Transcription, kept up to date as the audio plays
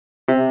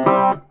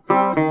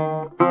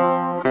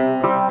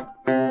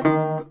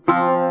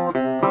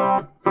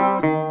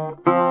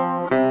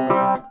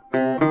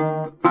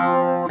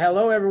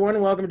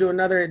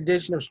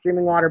edition of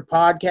Streaming Water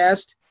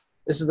Podcast.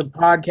 This is the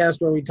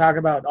podcast where we talk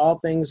about all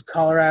things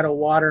Colorado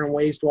water and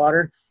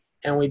wastewater,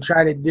 and we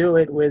try to do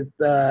it with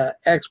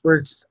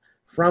experts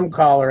from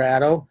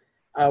Colorado.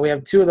 We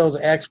have two of those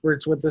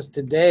experts with us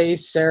today,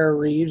 Sarah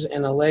Reeves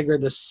and Allegra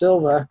Da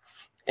Silva,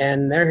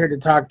 and they're here to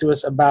talk to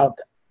us about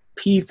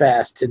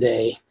PFAS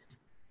today.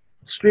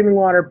 Streaming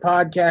Water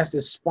Podcast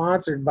is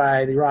sponsored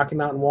by the Rocky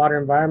Mountain Water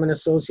Environment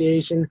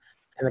Association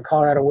and the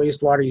Colorado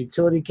Wastewater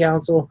Utility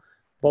Council,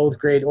 both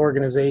great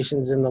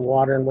organizations in the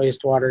water and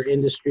wastewater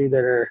industry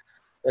that are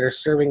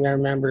serving their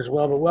members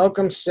well. But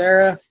welcome,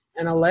 Sarah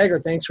and Allegra.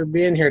 Thanks for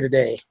being here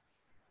today.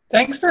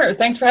 Thanks for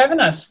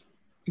having us.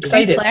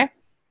 Excited. Thanks,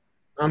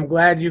 I'm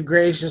glad you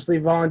graciously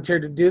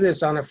volunteered to do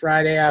this on a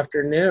Friday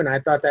afternoon. I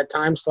thought that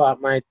time slot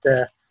might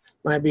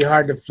be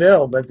hard to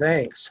fill, but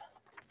thanks.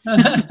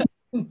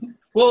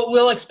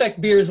 We'll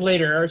expect beers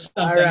later or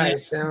something. All right,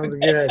 sounds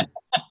good.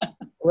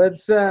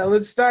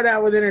 Let's start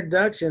out with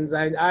introductions.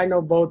 I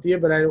know both of you,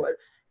 but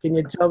can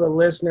you tell the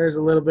listeners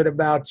a little bit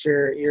about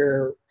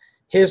your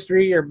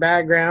history, your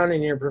background,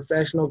 and your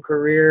professional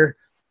career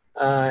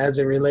as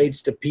it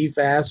relates to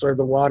PFAS or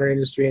the water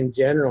industry in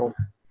general?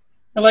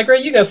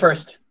 Allegra, you go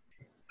first.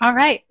 All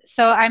right.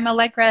 So I'm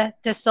Allegra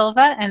Da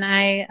Silva, and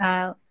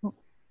I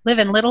live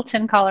in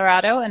Littleton,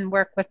 Colorado, and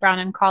work with Brown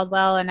and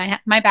Caldwell. And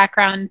my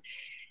background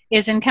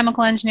is in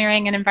chemical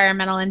engineering and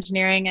environmental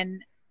engineering.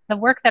 And the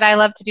work that I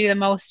love to do the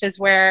most is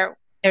where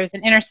there's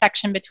an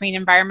intersection between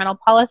environmental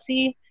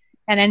policy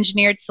and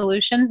engineered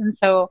solutions. And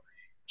so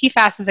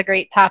PFAS is a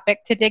great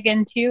topic to dig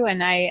into.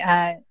 And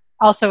I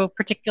also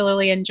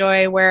particularly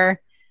enjoy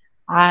where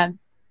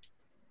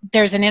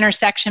there's an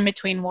intersection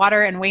between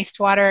water and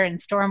wastewater and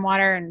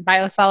stormwater and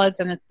biosolids.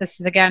 And this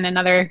is, again,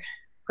 another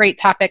great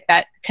topic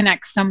that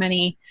connects so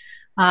many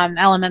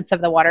elements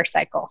of the water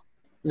cycle.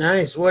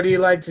 Nice. What do you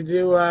like to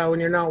do when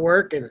you're not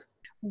working?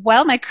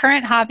 Well, my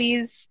current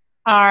hobbies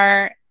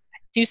are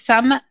do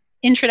some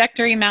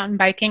introductory mountain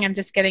biking. I'm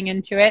just getting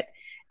into it.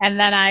 And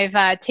then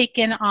I've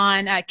taken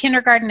on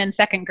kindergarten and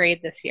second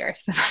grade this year.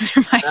 So those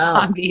are my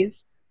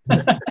hobbies.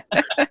 That's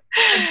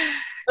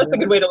a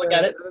good way to look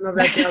at it. I don't know if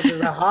that counts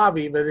as a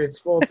hobby, but it's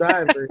full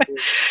time.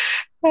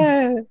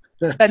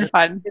 It's been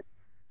fun.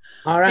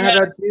 All right. How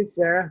about you,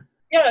 Sarah?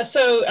 Yeah,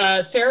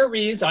 so Sarah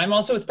Reeves. I'm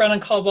also with Brown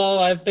and Caldwell.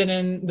 I've been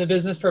in the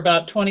business for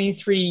about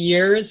 23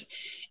 years,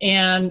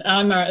 and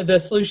I'm the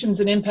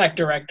Solutions and Impact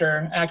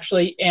Director,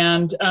 actually.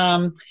 And,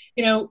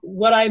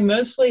 what I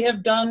mostly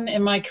have done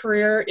in my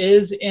career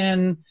is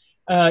in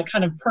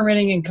kind of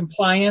permitting and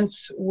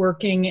compliance,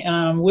 working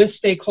with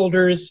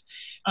stakeholders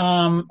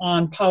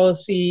on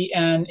policy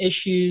and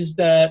issues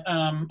that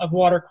of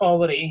water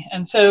quality.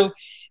 And so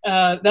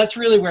that's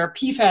really where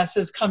PFAS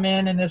has come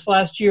in. And this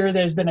last year,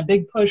 there's been a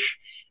big push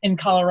in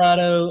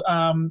Colorado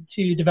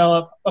to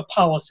develop a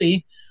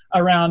policy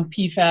around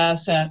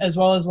PFAS as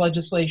well as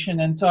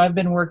legislation. And so I've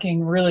been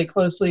working really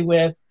closely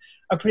with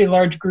a pretty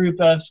large group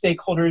of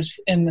stakeholders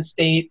in the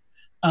state.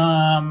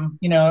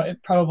 It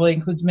probably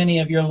includes many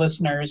of your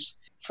listeners,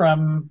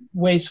 from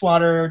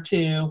wastewater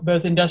to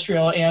both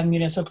industrial and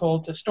municipal,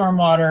 to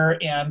stormwater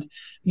and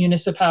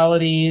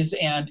municipalities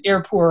and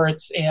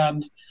airports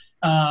and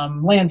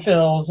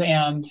landfills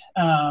and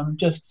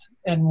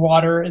and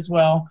water as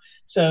well.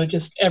 So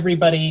just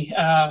everybody,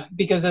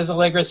 because as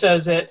Allegra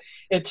says, it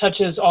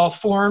touches all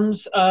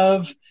forms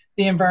of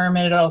the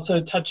environment. It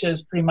also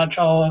touches pretty much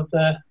all of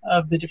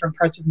the different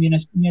parts of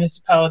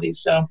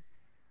municipalities. So,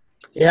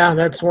 yeah,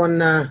 that's one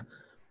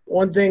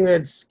thing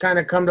that's kind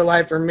of come to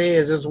life for me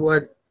is just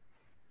what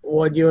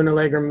you and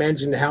Allegra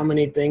mentioned, how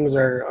many things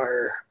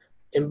are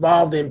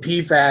involved in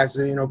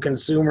PFAS,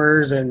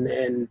 consumers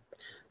and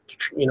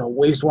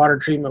wastewater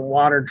treatment,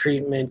 water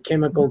treatment,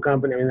 chemical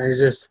company. I mean,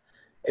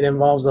 it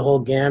involves the whole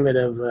gamut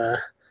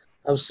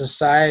of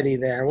society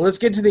there. Well, let's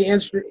get to the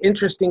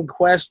interesting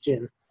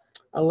question.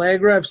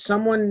 Allegra, if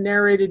someone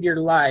narrated your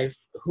life,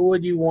 who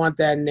would you want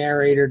that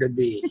narrator to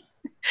be?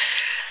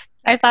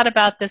 I thought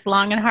about this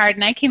long and hard,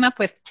 and I came up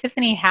with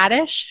Tiffany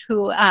Haddish,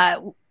 who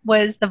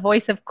was the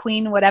voice of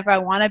Queen Whatever I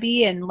Want to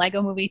Be in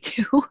Lego Movie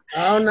 2. Oh,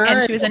 nice.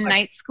 And she was in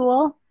Night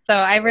School. So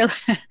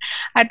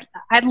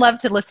I'd love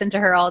to listen to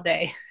her all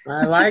day.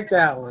 I like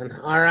that one.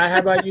 All right. How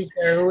about you,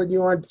 Sarah? Who would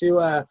you want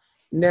to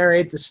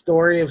narrate the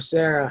story of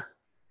Sarah?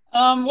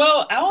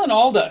 Well, Alan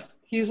Alda.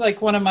 He's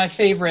like one of my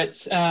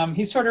favorites.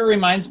 He sort of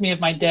reminds me of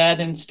my dad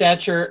in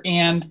stature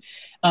and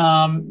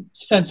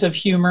sense of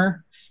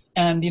humor.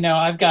 And,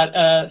 I've got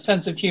a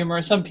sense of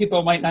humor. Some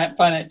people might not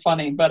find it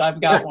funny, but I've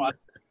got one.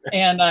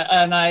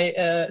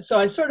 So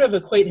I sort of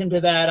equate him to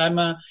that.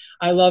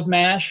 I love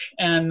MASH,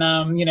 and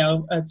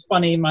it's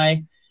funny.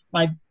 My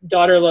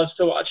daughter loves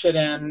to watch it,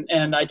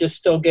 and I just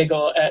still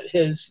giggle at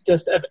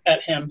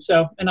him.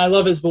 So, and I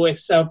love his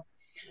voice. So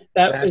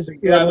that's is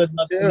who I would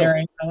love to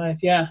narrate my life.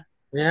 Yeah.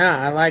 Yeah,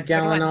 I like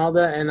Alan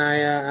Alda, and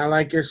I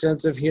like your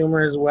sense of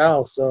humor as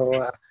well.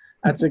 So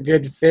that's a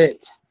good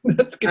fit.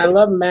 That's good. I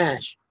love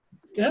MASH.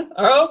 Yeah.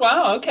 Oh,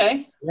 wow.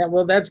 Okay. Yeah,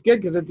 well, that's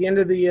good because at the end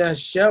of the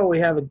show, we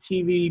have a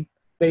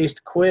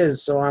TV-based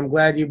quiz. So I'm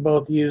glad you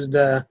both used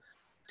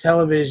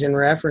television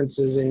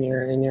references in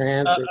your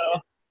answer. Uh-oh.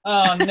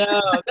 Oh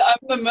no,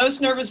 I'm the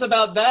most nervous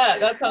about that.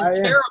 That sounds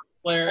terrible,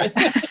 Larry.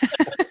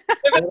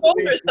 If it's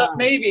older stuff,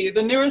 maybe.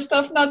 The newer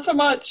stuff, not so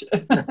much.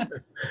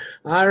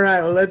 All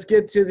right. Well, let's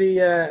get to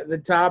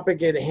the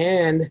topic at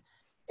hand.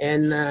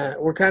 And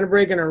we're kind of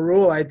breaking a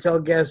rule. I tell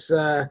guests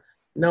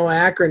no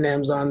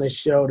acronyms on the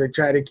show to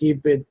try to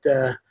keep it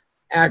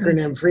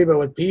acronym free. But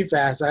with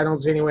PFAS, I don't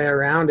see any way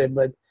around it.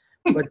 But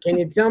can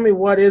you tell me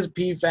what is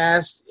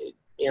PFAS?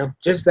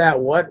 Just that.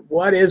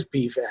 What is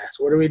PFAS?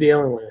 What are we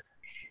dealing with?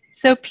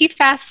 So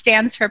PFAS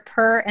stands for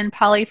per and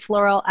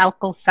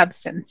polyfluoroalkyl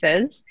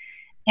substances.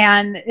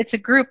 And it's a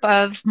group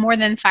of more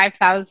than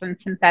 5,000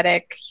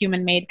 synthetic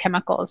human-made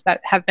chemicals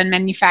that have been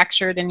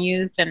manufactured and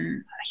used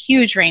in a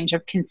huge range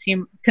of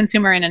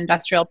consumer and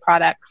industrial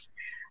products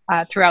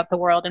throughout the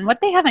world. And what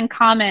they have in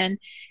common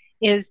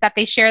is that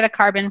they share the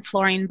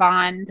carbon-fluorine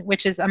bond,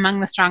 which is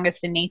among the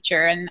strongest in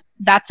nature. And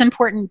that's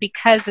important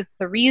because it's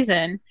the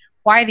reason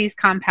why these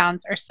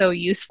compounds are so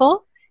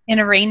useful in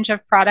a range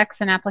of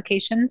products and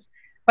applications,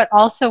 but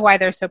also why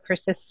they're so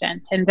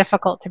persistent and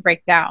difficult to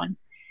break down.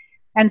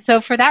 And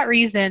so for that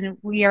reason,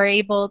 we are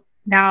able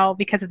now,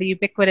 because of the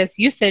ubiquitous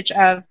usage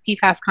of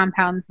PFAS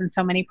compounds in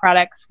so many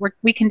products,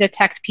 we can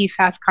detect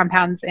PFAS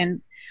compounds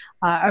in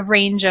a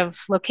range of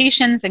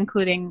locations,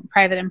 including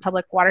private and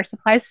public water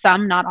supplies,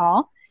 some, not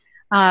all,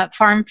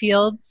 farm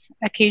fields,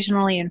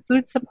 occasionally in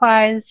food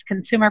supplies,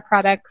 consumer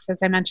products, as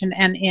I mentioned,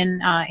 and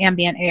in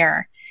ambient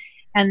air.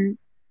 And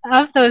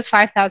of those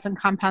 5,000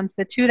 compounds,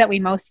 the two that we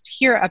most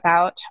hear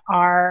about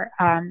are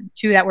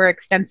two that were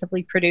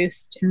extensively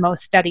produced and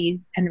most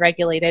studied and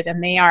regulated,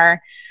 and they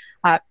are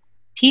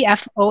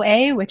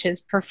PFOA, which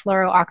is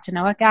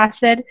perfluorooctanoic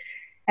acid,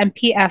 and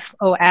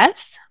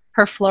PFOS,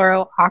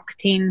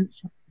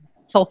 perfluorooctane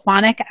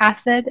sulfonic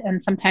acid,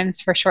 and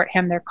sometimes for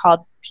shorthand they're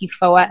called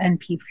PFOA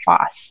and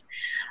PFOS.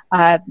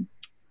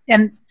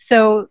 And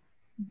so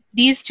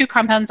these two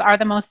compounds are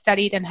the most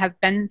studied and have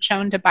been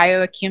shown to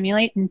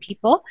bioaccumulate in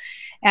people,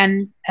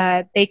 and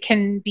they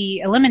can be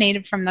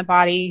eliminated from the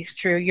body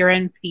through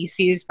urine,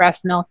 feces,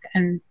 breast milk,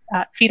 and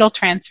fetal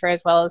transfer,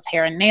 as well as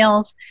hair and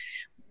nails.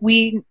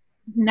 We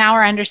now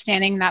are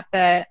understanding that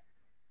the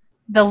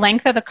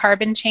length of the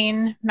carbon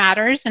chain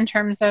matters in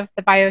terms of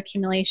the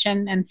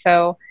bioaccumulation, and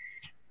so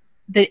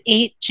the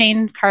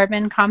 8-chain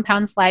carbon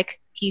compounds like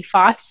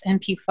PFOS and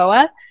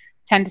PFOA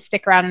tend to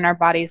stick around in our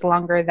bodies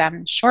longer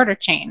than shorter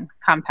chain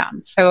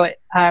compounds. So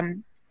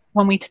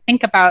when we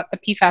think about the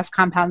PFAS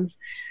compounds,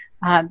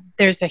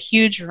 there's a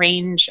huge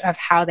range of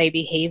how they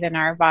behave in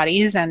our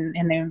bodies and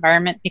in the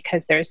environment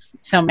because there's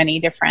so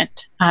many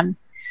different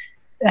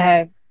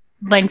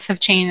lengths of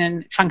chain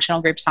and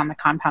functional groups on the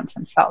compounds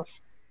themselves.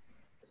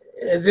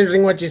 It's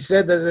interesting what you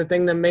said, that the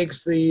thing that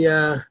makes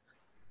the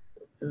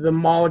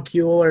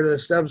molecule or the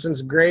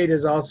substance great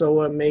is also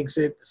what makes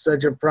it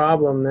such a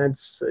problem.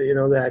 That's,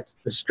 that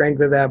the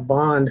strength of that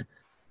bond.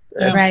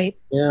 Right.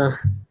 Yeah.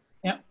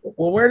 Yeah.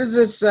 Well, where does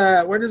this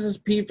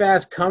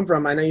PFAS come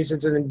from? I know you said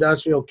it's an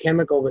industrial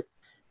chemical, but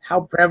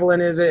how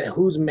prevalent is it?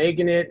 Who's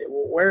making it?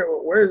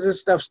 Where does this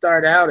stuff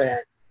start out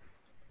at?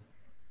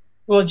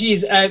 Well,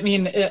 geez, I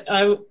mean,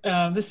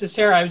 this is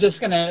Sarah. I was just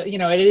gonna,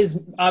 it is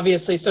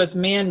obviously, so it's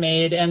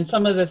man-made, and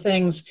some of the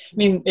things,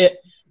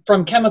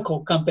 from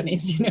chemical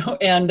companies,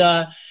 and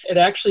it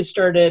actually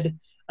started,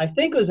 I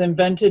think it was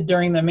invented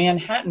during the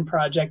Manhattan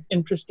Project.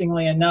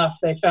 Interestingly enough,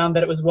 they found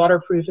that it was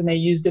waterproof and they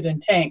used it in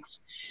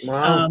tanks.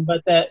 Wow.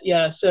 But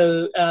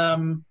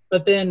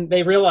then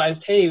they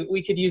realized, hey,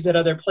 we could use it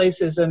other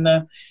places, and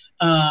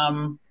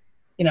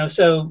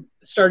so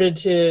started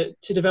to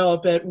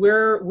develop it.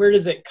 Where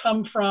does it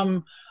come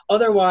from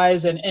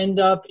otherwise and end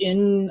up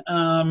in,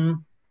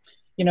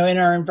 in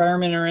our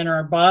environment or in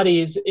our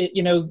bodies?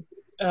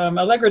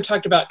 Allegra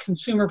talked about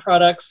consumer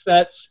products.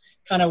 That's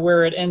kind of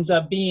where it ends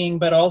up being,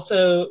 but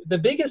also the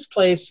biggest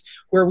place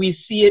where we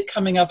see it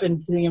coming up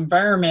into the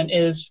environment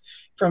is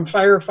from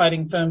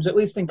firefighting foams. At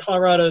least in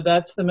Colorado,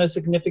 that's the most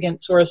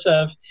significant source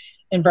of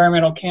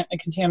environmental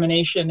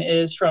contamination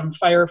is from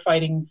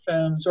firefighting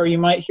foams, or you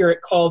might hear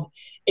it called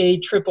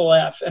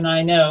AFFF. And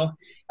I know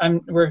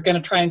we're going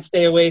to try and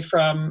stay away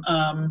from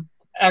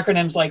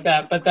acronyms like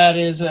that, but that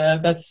is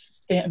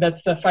that's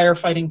the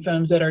firefighting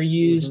foams that are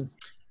used. Mm-hmm.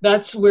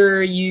 That's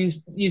where you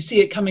see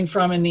it coming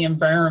from in the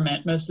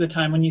environment most of the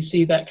time when you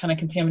see that kind of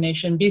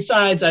contamination,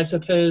 besides, I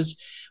suppose,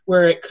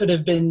 where it could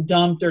have been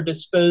dumped or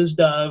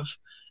disposed of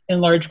in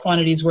large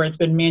quantities where it's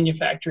been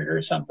manufactured or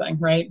something,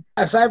 right?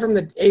 Aside from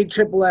the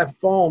AFFF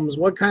foams,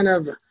 what kind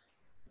of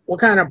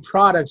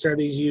products are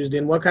these used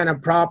in? What kind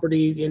of property,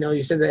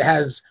 you said that it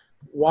has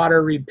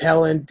water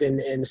repellent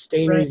and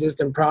stain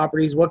resistant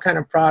properties. What kind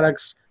of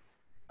products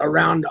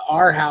around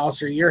our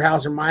house or your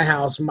house or my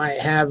house might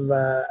have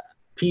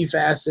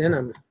PFAS in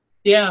them?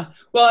 Yeah,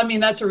 well,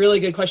 that's a really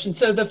good question.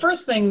 So the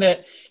first thing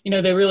that,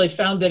 they really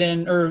found it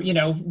in, or,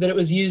 that it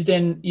was used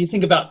in, you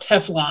think about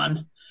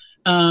Teflon,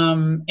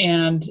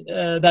 and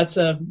that's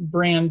a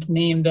brand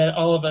name that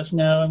all of us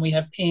know, and we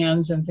have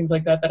pans and things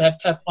like that have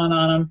Teflon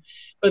on them.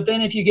 But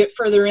then if you get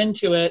further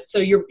into it, so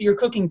your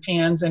cooking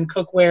pans and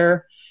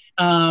cookware,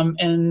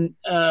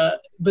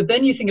 But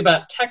then you think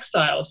about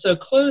textiles. So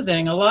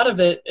clothing, a lot of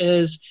it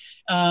is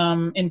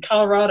in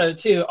Colorado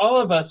too. All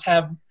of us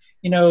have,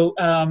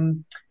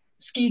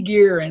 ski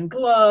gear and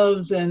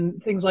gloves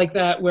and things like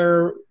that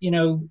where,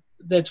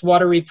 that's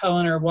water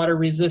repellent or water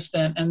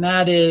resistant. And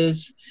that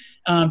is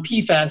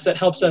PFAS that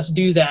helps us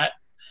do that.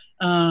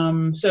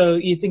 So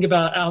you think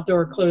about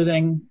outdoor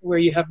clothing where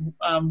you have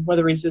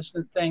weather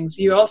resistant things.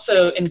 You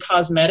also in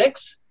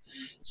cosmetics.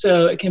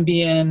 So it can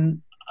be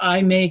in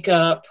eye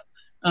makeup,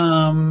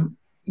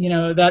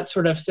 that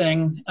sort of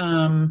thing.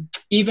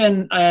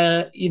 Even,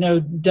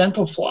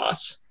 dental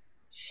floss.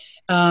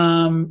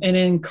 And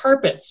in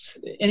carpets,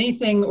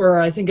 anything, or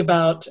I think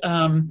about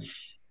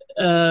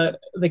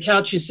the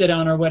couch you sit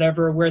on or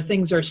whatever, where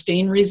things are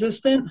stain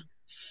resistant.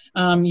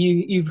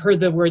 You've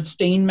heard the word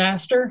Stain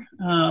Master.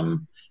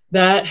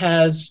 That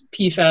has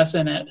PFAS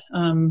in it.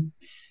 And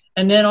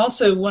then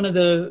also one of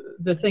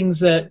the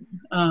things that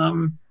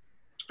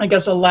I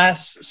guess a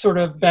last sort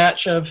of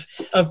batch of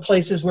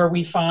places where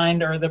we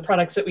find, or the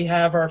products that we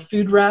have, are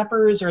food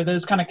wrappers or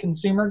those kind of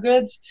consumer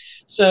goods.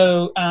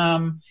 So,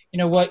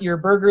 what your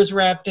burger's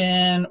wrapped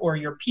in, or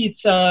your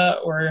pizza,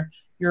 or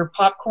your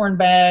popcorn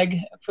bag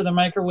for the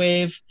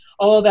microwave,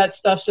 all of that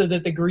stuff, so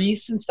that the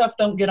grease and stuff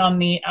don't get on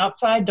the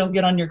outside, don't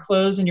get on your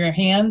clothes and your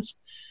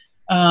hands.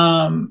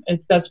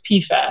 That's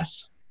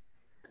PFAS.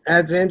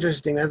 That's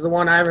interesting. That's the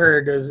one I've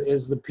heard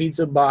is the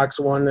pizza box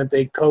one, that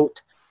they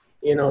coat,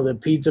 the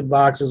pizza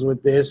boxes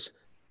with this.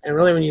 And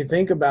really, when you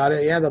think about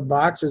it, yeah, the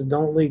boxes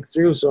don't leak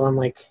through. So I'm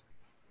like,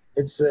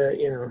 it's,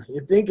 you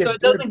think it's so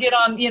it doesn't get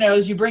on,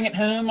 as you bring it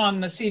home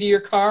on the seat of your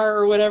car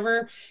or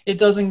whatever, it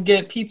doesn't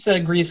get pizza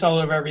grease all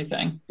over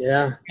everything.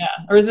 Yeah.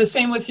 Yeah. Or the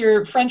same with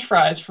your French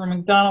fries from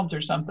McDonald's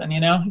or something,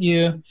 you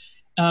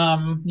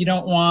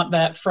don't want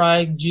that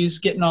fried juice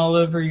getting all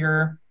over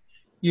your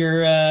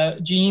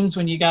jeans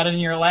when you got it in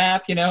your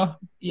lap,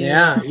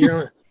 Yeah,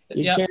 you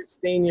Yep. can't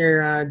stain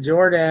your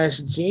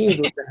Jordache jeans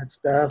with that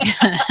stuff.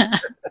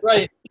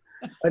 Right.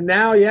 But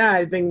now, yeah,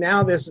 I think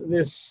now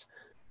this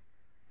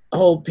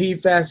whole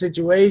PFAS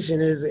situation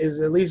is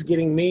at least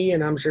getting me,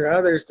 and I'm sure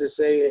others, to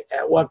say,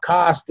 at what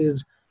cost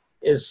is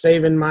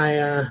saving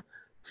my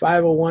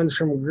 501s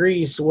from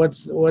grease?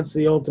 What's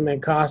the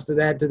ultimate cost of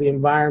that to the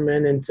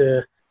environment and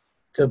to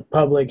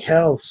public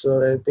health?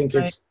 So I think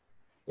Right. it's,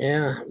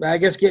 yeah. But I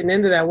guess getting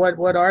into that,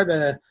 what are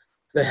the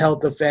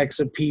health effects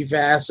of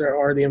PFAS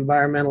or the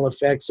environmental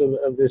effects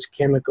of this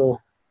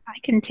chemical? I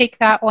can take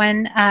that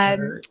one.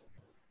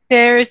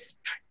 There's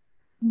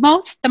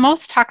the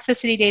most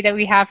toxicity data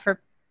we have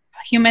for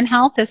human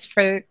health is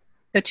for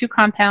the two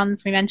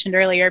compounds we mentioned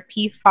earlier,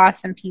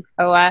 PFOS and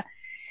PFOA.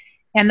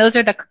 And those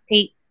are the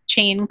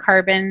 8-chain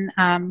carbon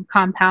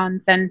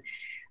compounds. And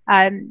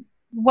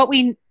what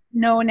we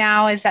know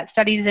now is that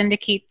studies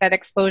indicate that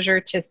exposure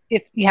to,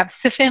 if you have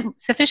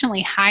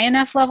sufficiently high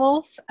enough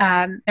levels,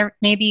 there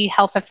may be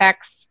health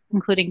effects,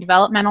 including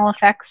developmental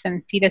effects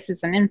in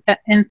fetuses and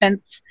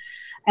infants,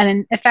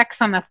 and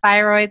effects on the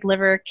thyroid,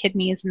 liver,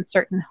 kidneys, and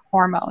certain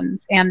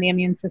hormones, and the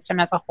immune system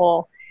as a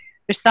whole.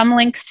 There's some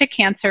links to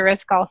cancer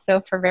risk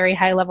also for very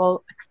high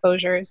level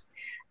exposures.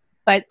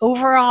 But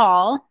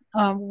overall,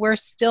 we're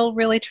still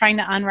really trying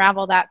to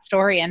unravel that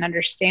story and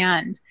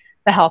understand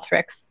the health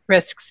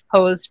risks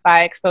posed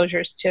by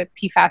exposures to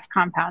PFAS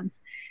compounds.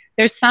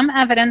 There's some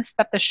evidence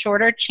that the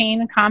shorter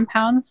chain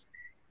compounds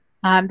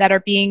that are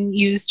being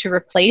used to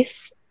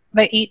replace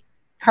the 8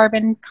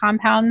 carbon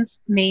compounds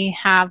may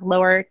have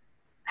lower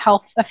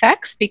health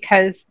effects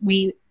because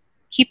we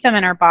keep them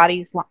in our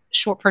bodies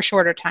for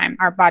shorter time.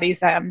 Our bodies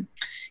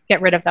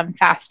get rid of them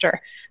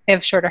faster. They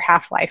have shorter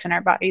half-life in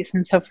our bodies.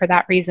 And so for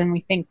that reason,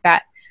 we think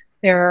that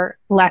they're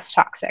less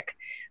toxic.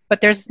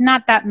 But there's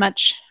not that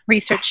much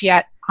research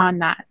yet on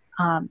that.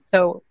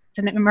 So it's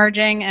an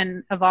emerging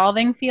and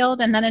evolving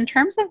field. And then in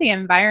terms of the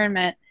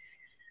environment,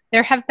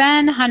 there have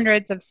been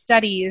hundreds of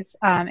studies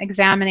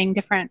examining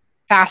different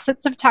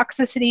facets of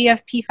toxicity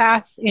of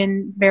PFAS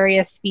in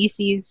various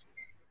species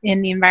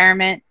in the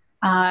environment.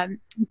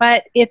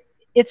 But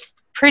it's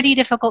pretty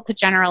difficult to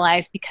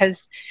generalize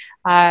because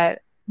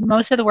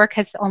most of the work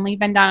has only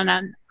been done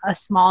on a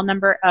small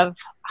number of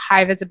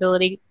high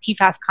visibility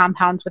PFAS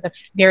compounds with a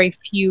very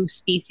few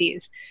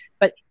species.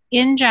 But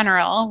in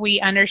general, we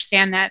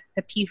understand that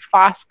the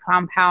PFOS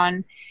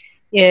compound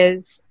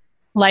is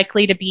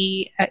likely to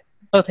be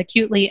both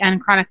acutely and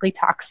chronically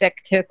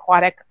toxic to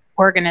aquatic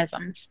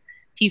organisms.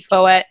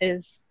 PFOA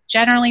is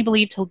generally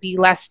believed to be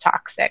less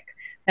toxic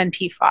than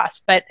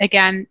PFOS. But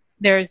again,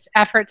 there's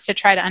efforts to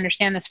try to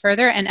understand this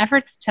further and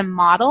efforts to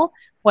model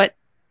what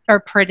or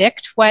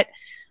predict what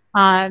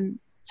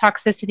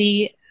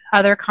toxicity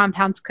other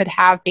compounds could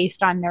have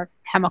based on their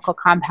chemical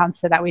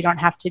compounds so that we don't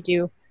have to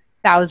do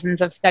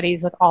thousands of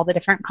studies with all the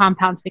different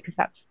compounds because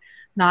that's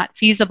not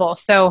feasible.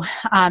 So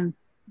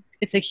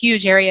it's a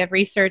huge area of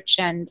research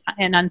and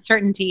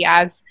uncertainty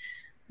as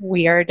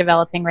we are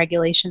developing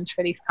regulations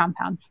for these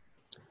compounds.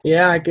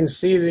 Yeah, I can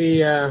see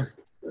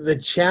the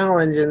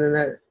challenge, and then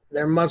that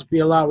there must be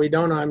a lot we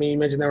don't know. I mean, you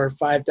mentioned there were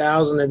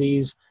 5,000 of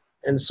these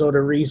And so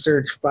to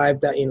research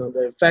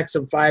the effects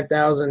of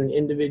 5,000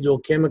 individual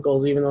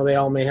chemicals, even though they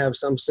all may have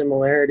some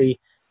similarity,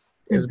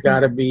 has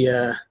got to be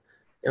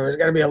there's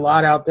got to be a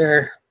lot out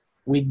there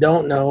we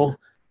don't know,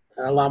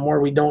 a lot more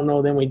we don't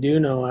know than we do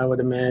know, I would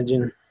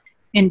imagine.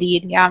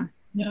 Indeed, yeah.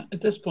 Yeah,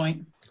 at this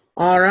point.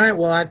 All right.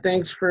 Well,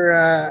 thanks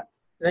for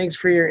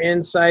your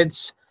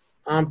insights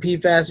on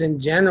PFAS in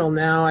general.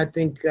 Now, I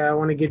think I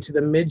want to get to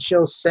the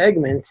mid-show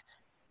segment,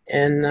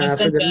 and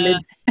for the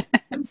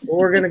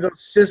we're going to go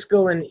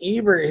Siskel and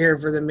Ebert here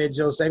for the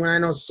mid-show segment. I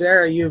know,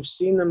 Sarah, you've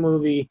seen the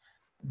movie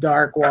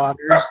Dark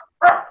Waters.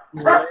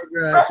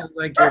 Allegra, sounds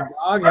like your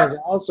dog has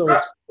also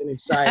been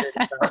excited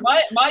about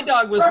it. My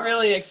dog was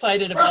really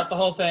excited about the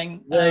whole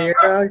thing. Is that your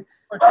dog?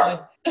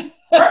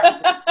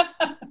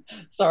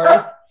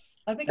 Sorry.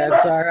 I think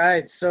that's all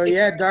right. So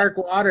yeah, Dark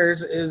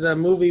Waters is a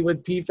movie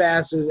with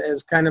PFAS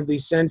as kind of the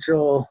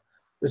central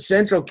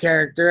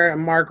character.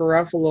 Mark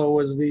Ruffalo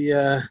was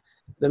the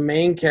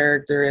main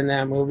character in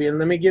that movie. And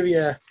let me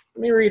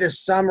read a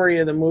summary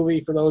of the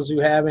movie for those who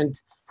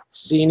haven't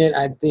seen it.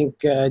 I think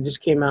it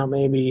just came out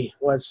maybe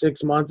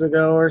 6 months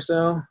ago or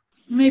so.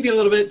 Maybe a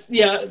little bit,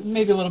 yeah,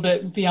 maybe a little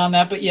bit beyond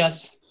that, but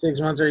yes. 6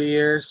 months or a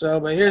year or so.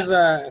 But here's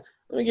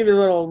let me give you a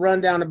little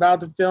rundown about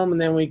the film,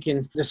 and then we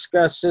can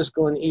discuss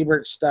Siskel and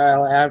Ebert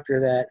style after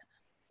that.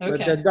 Okay.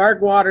 But The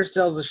Dark Waters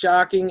tells the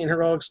shocking and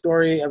heroic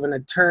story of an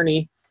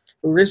attorney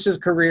who risks his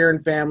career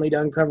and family to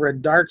uncover a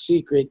dark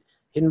secret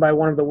hidden by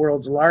one of the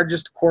world's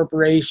largest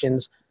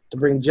corporations to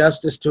bring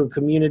justice to a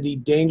community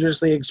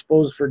dangerously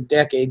exposed for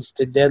decades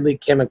to deadly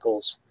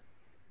chemicals.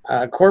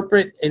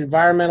 Corporate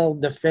environmental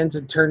defense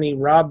attorney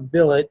Rob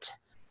Bilott,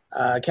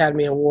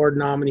 Academy Award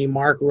nominee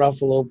Mark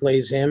Ruffalo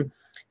plays him,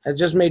 has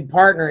just made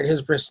partner at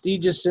his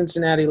prestigious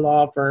Cincinnati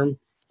law firm,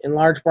 in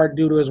large part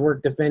due to his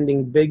work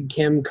defending big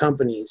chem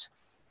companies.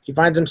 He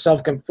finds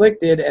himself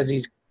conflicted as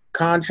he's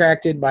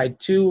contacted by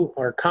two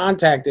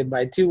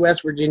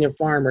West Virginia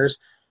farmers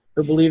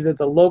who believe that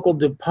the local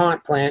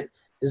DuPont plant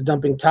is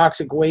dumping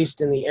toxic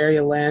waste in the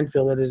area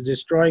landfill that is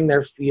destroying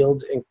their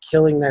fields and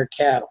killing their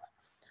cattle.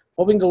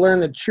 Hoping to learn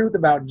the truth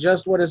about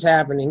just what is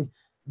happening,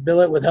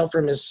 Bilott, with help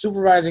from his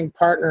supervising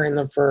partner in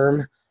the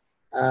firm,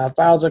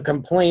 files a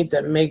complaint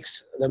that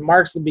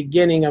marks the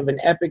beginning of an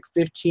epic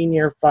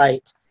 15-year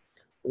fight,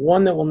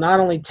 one that will not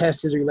only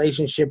test his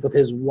relationship with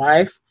his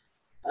wife,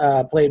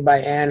 played by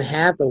Anne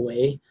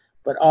Hathaway,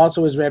 but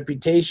also his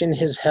reputation,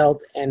 his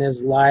health, and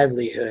his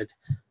livelihood.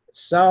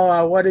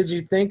 So what did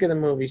you think of the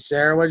movie,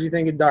 Sarah? What did you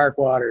think of Dark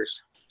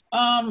Waters?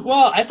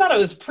 Well, I thought it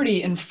was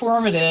pretty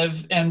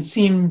informative and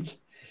seemed,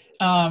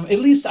 at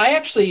least I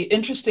actually,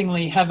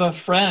 interestingly, have a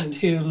friend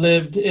who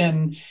lived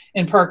in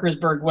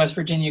Parkersburg, West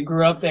Virginia,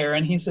 grew up there,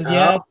 and he says,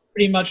 yeah, that's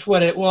pretty much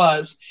what it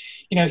was.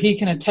 You know, he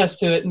can attest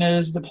to it,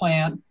 knows the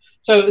plant.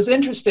 So it was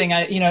interesting.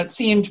 It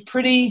seemed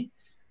pretty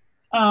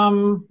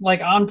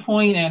like on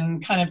point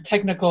and kind of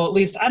technical. At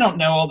least I don't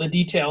know all the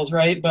details,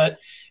 right? But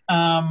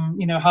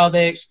how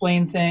they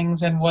explain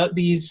things and what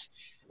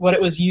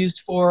it was used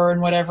for and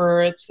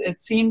whatever.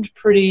 It seemed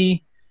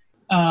pretty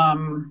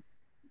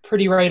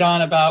right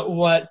on about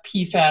what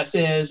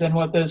PFAS is and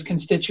what those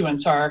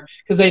constituents are,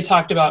 because they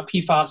talked about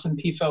PFAS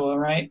and PFOA,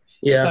 right?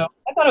 Yeah. So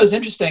I thought it was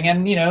interesting,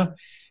 and the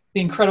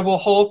Incredible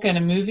Hulk in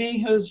a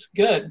movie, it was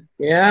good.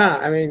 Yeah,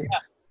 I mean,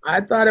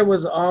 I thought it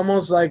was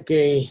almost like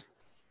it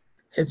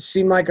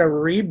seemed like a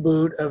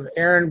reboot of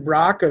Aaron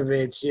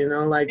Brockovich,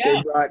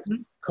 they brought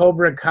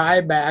Cobra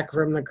Kai back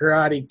from the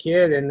Karate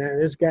Kid, and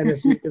this kind of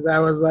because I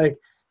was like,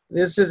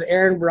 this is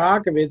Aaron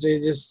Brockovich. They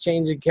just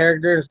changed the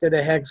character. Instead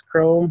of Hex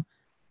Chrome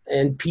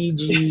and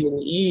PG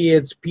and E,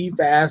 it's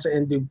PFAS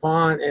and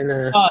DuPont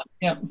and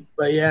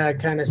But yeah,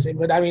 kind of.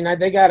 But I mean,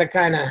 they got to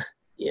kind of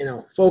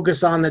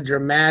focus on the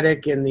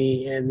dramatic and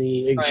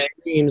the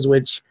extremes,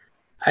 which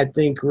I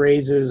think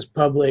raises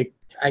public,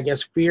 I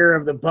guess, fear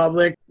of the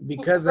public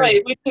because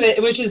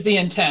which is the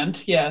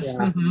intent. Yes.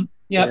 Yeah. Mm-hmm.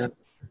 Yep.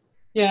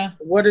 Yeah.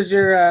 What is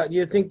your? Do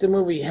you think the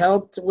movie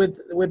helped with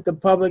the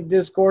public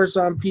discourse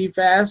on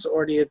PFAS,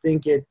 or do you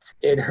think it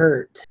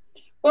hurt?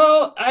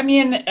 Well, I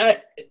mean,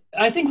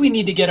 I think we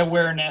need to get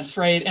awareness,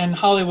 right? And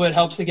Hollywood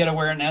helps to get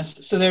awareness.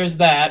 So there's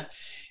that.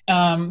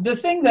 The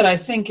thing that I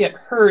think it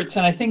hurts,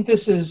 and I think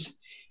this is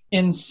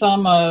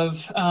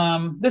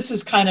this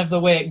is kind of the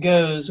way it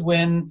goes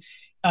when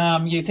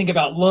you think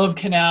about Love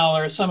Canal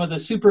or some of the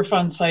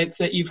Superfund sites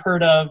that you've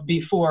heard of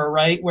before,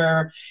 right?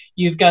 Where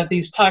you've got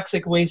these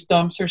toxic waste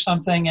dumps or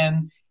something,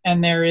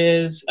 and there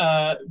is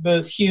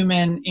both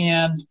human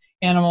and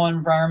animal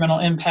environmental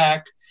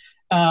impact.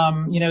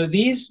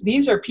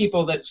 These are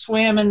people that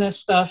swam in this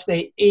stuff.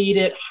 They ate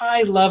at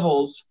high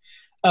levels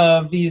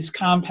of these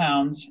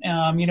compounds,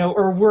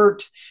 or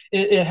worked.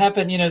 It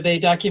happened, they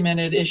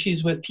documented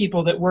issues with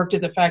people that worked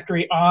at the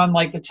factory on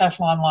like the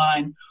Teflon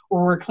line,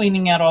 or were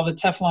cleaning out all the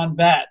Teflon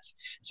vats.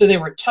 So they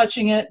were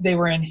touching it, they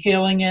were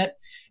inhaling it,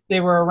 they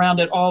were around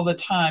it all the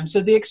time. So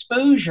the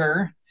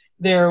exposure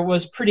there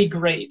was pretty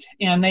great,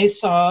 and they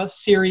saw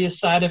serious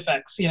side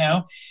effects.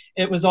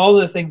 It was all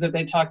the things that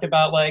they talked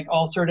about, like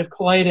ulcerative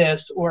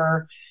colitis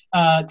or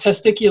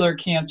testicular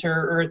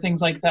cancer or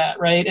things like that,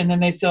 right? And then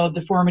they saw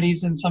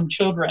deformities in some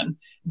children,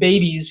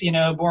 babies,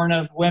 born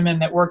of women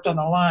that worked on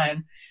the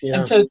line. Yeah.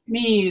 And so to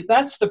me,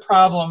 that's the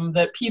problem,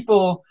 that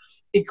people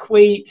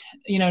equate,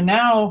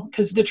 now,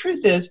 because the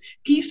truth is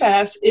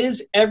PFAS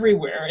is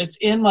everywhere. It's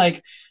in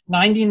like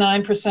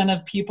 99%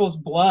 of people's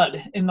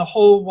blood in the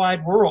whole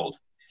wide world.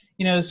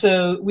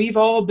 So we've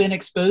all been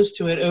exposed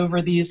to it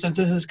over these, since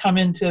this has come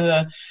into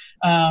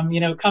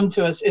the come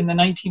to us in the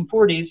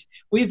 1940s.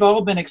 We've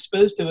all been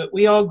exposed to it.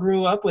 We all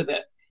grew up with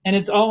it, and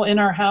it's all in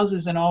our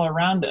houses and all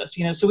around us.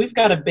 So we've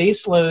got a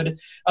base load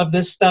of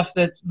this stuff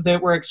that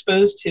we're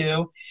exposed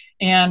to,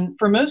 and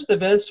for most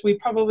of us, we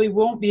probably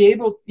won't be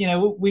able.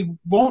 We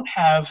won't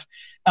have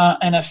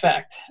an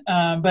effect.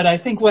 But I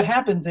think what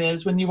happens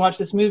is when you watch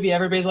this movie,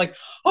 everybody's like,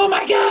 "Oh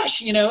my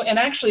gosh!" And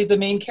actually, the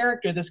main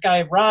character, this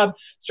guy Rob,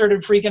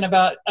 started freaking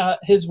about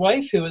his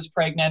wife who was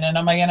pregnant, and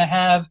am I going to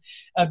have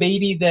a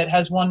baby that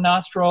has one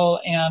nostril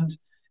and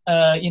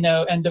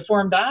and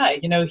deformed eye?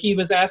 He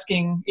was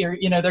asking.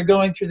 They're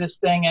going through this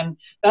thing, and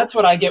that's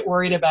what I get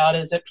worried about.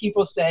 Is that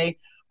people say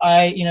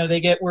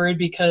they get worried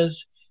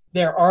because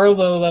there are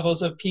low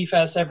levels of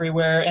PFAS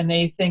everywhere, and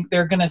they think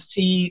they're going to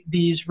see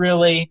these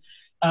really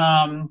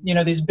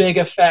these big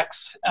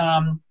effects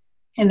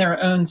in their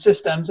own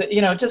systems.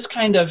 Just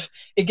kind of,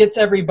 it gets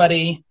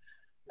everybody,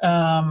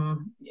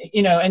 and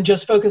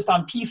just focused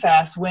on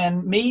PFAS,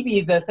 when maybe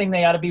the thing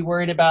they ought to be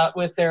worried about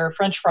with their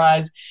French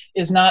fries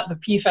is not the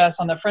PFAS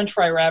on the French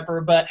fry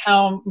wrapper, but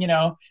how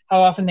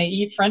often they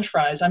eat French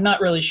fries. I'm not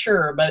really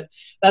sure, but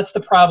that's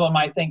the problem,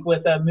 I think,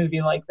 with a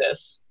movie like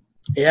this.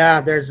 Yeah,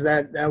 there's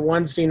that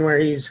one scene where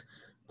he's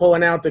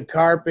pulling out the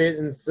carpet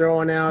and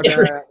throwing out,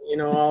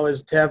 all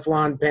his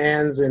Teflon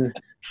pans, and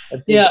I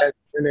think that's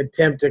an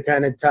attempt to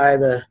kind of tie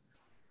the,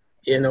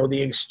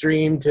 the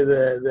extreme to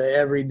the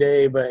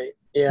everyday. But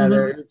yeah,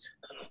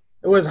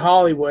 it was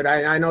Hollywood.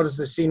 I noticed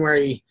the scene where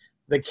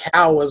the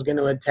cow was going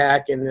to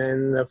attack, and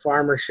then the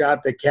farmer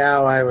shot the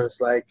cow. I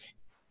was like,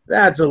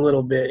 that's a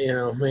little bit,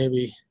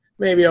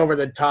 maybe over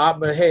the top,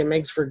 but hey, it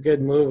makes for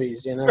good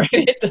movies, Right,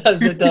 it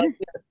does.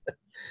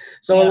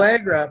 So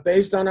Allegra,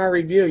 based on our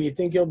review, you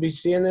think you'll be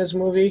seeing this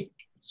movie?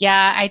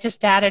 Yeah, I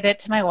just added it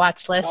to my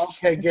watch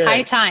list. Okay, good.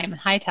 High time.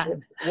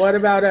 What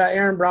about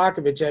Aaron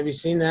Brockovich? Have you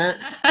seen that?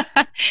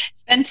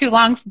 It's been too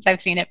long since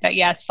I've seen it, but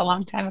yes, a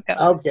long time ago.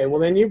 Okay,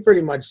 well then you've pretty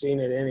much seen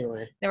it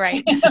anyway.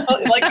 Right.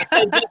 Like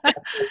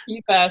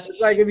PFAS. It's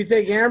like if you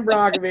take Aaron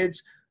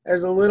Brockovich,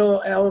 there's a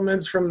little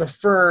elements from the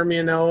firm,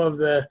 of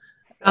the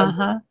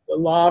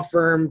law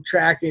firm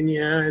tracking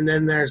you, and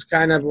then there's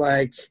kind of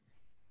like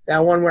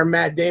that one where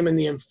Matt Damon,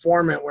 the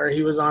informant, where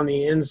he was on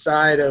the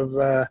inside of,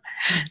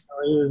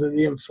 he was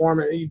the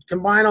informant. You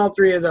combine all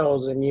three of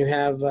those, and you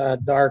have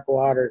Dark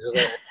Waters.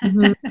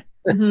 You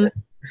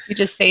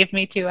just saved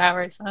me 2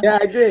 hours. Huh? Yeah,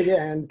 I did.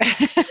 Yeah, and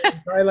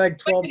probably like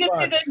 $12. You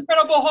could see the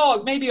Incredible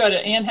Hulk. Maybe you ought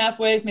to. Anne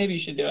Hathaway. Maybe you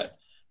should do it.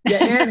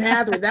 Yeah, Anne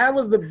Hathaway. That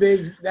was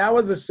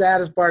the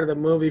saddest part of the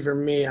movie for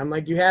me. I'm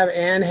like, you have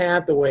Anne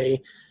Hathaway,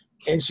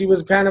 and she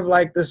was kind of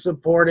like the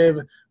supportive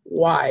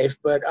wife,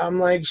 but I'm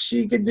like,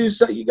 she could do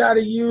so. You got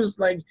to use,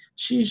 like,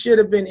 she should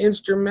have been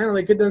instrumental.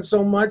 They could have done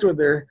so much with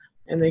her,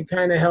 and they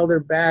kind of held her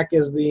back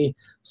as the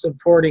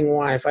supporting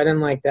wife. I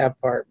didn't like that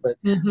part, but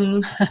now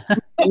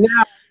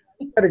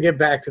we got to get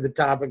back to the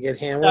topic at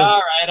hand.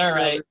 All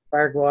right.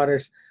 Dark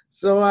Waters.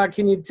 So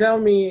can you tell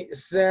me,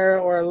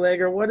 Sarah or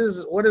Allegra, what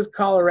is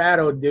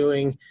Colorado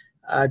doing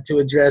to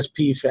address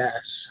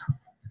PFAS?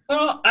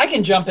 Well, I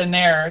can jump in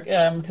there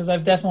because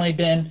I've definitely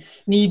been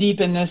knee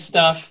deep in this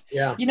stuff.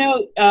 Yeah.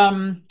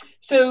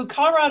 So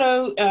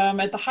Colorado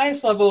at the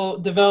highest level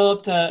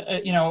developed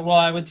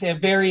I would say a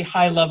very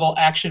high level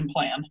action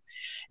plan.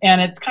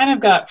 And it's kind of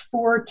got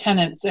 4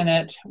 tenets in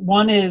it.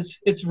 One is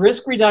it's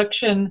risk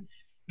reduction,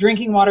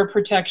 drinking water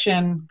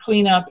protection,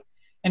 cleanup,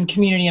 and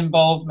community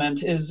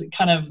involvement is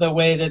kind of the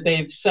way that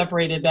they've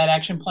separated that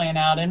action plan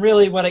out. And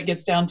really what it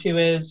gets down to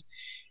is,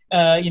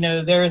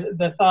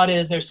 the thought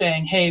is they're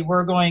saying, hey,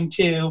 we're going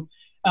to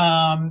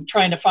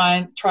try to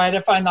find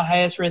the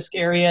highest risk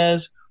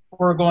areas.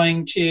 We're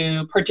going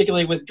to,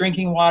 particularly with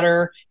drinking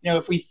water,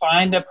 if we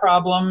find a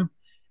problem,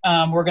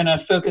 we're going to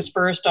focus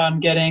first on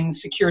getting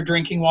secure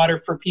drinking water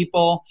for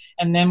people.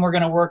 And then we're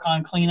going to work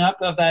on cleanup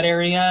of that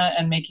area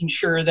and making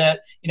sure that,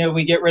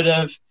 we get rid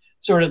of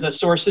sort of the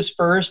sources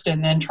first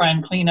and then try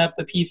and clean up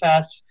the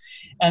PFAS.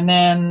 And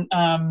then,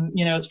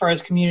 as far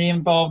as community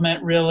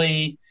involvement,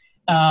 really,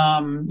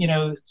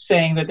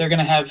 saying that they're going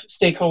to have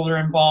stakeholder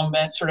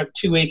involvement, sort of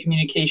two-way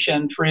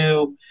communication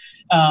through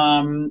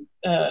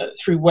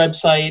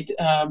website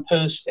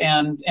posts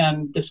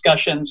and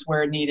discussions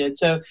where needed.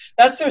 So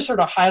that's their sort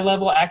of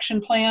high-level action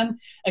plan.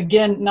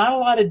 Again, not a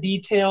lot of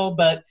detail,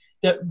 but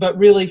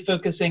really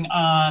focusing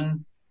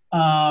on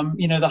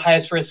the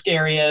highest risk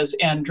areas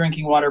and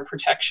drinking water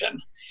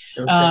protection.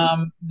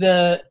 Okay.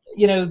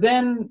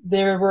 Then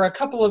there were a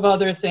couple of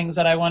other things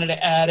that I wanted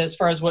to add as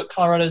far as what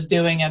Colorado's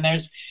doing. And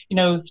there's,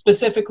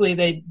 specifically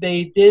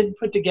they did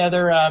put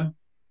together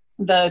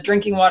the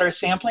drinking water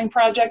sampling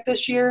project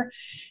this year,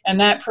 and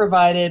that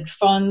provided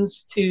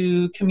funds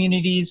to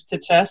communities to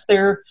test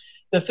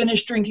the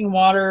finished drinking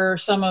water,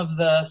 some of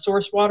the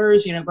source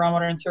waters,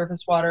 groundwater and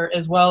surface water,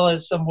 as well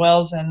as some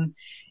wells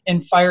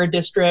in fire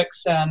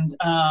districts. And,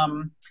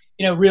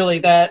 really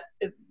that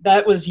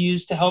was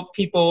used to help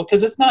people,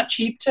 because it's not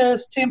cheap to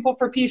sample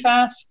for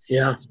PFAS.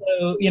 Yeah.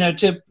 So,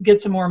 to get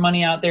some more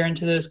money out there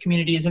into those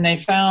communities. And they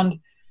found,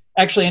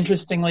 actually,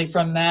 interestingly,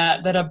 from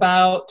that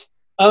about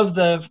of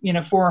the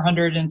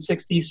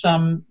 460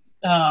 some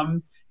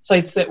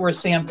sites that were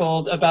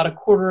sampled, about a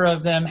quarter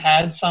of them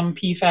had some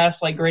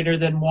PFAS, like greater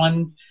than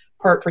 1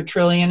 part per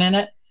trillion in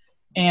it.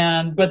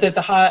 But that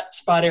the hot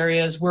spot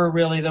areas were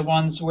really the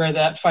ones where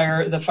the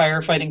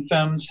firefighting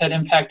foams had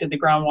impacted the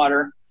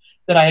groundwater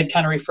that I had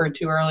kind of referred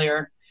to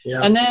earlier.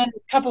 Yeah. And then a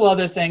couple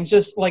other things,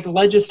 just like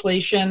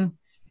legislation.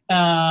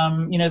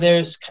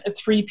 There's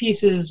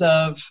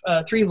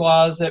 3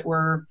 laws that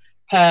were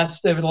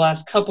passed over the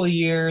last couple of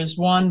years.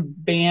 One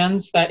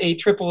bans that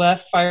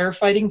AFFF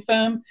firefighting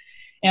foam.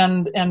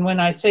 And when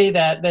I say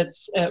that,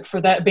 that's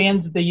for that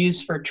bans the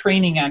use for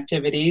training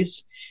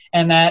activities.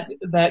 And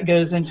that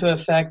goes into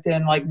effect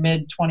in like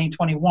mid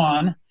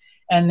 2021.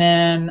 And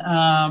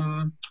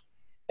then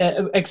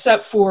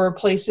except for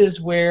places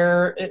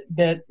where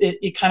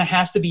it kind of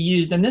has to be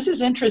used. And this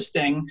is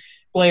interesting,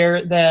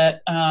 Blair,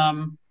 that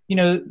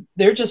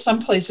there are just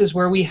some places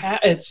where you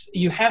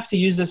have to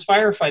use this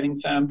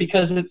firefighting foam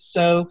because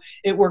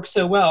it works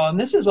so well. And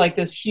this is like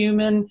this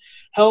human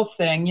health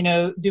thing.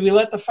 Do we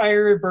let the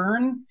fire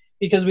burn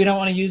because we don't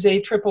want to use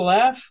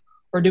AFFF,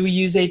 or do we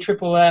use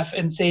AFFF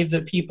and save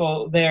the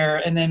people there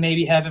and then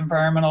maybe have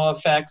environmental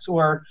effects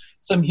or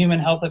some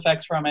human health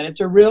effects from it? It's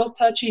a real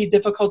touchy,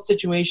 difficult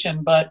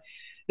situation, but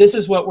this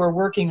is what we're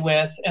working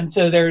with. And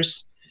so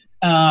there's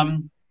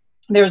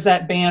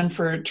that ban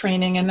for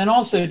training, and then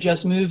also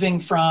just moving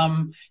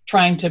from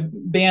trying to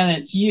ban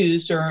its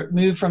use or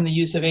move from the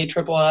use of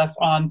AFFF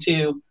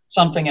onto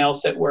something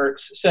else that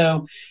works.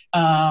 So,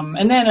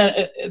 and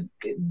then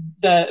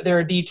there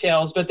are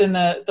details, but then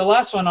the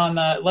last one on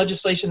the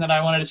legislation that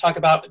I wanted to talk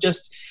about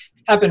just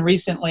happened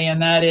recently,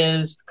 and that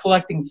is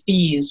collecting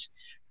fees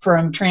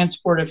from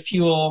transport of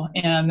fuel.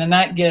 And then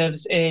that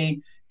gives a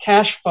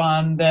cash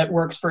fund that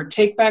works for a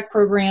take-back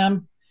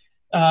program,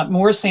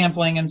 more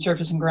sampling in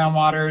surface and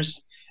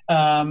groundwaters,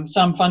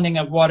 some funding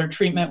of water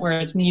treatment where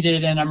it's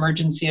needed, and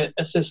emergency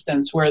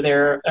assistance where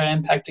there are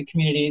impacted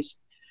communities.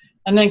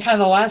 And then kind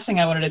of the last thing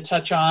I wanted to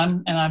touch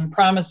on, and I'm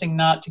promising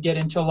not to get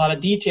into a lot of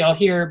detail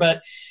here, but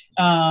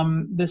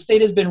the state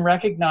has been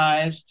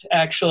recognized,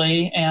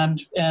 actually, and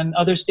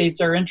other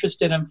states are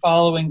interested in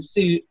following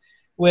suit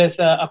with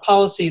a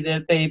policy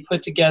that they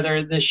put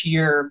together this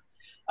year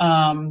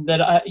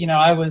that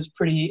I was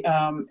pretty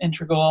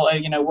integral.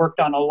 I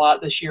worked on a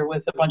lot this year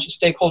with a bunch of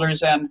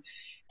stakeholders, and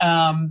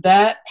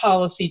that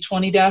policy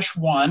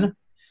 20-1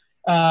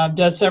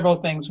 does several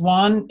things.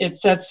 One, it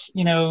sets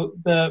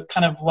the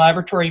kind of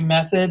laboratory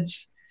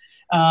methods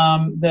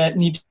that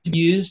need to be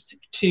used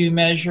to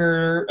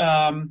measure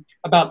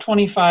about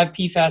 25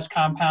 PFAS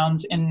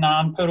compounds in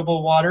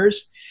non-potable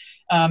waters.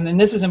 And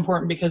this is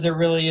important because there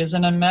really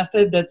isn't a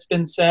method that's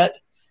been set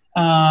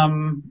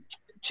to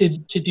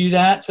do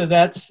that. So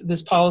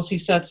this policy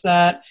sets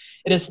that.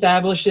 It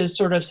establishes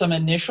sort of some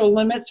initial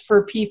limits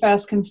for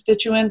PFAS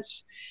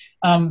constituents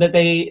that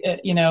they,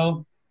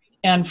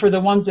 and for the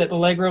ones that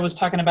Allegra was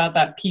talking about,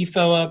 that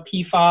PFOA,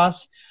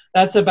 PFOS,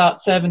 that's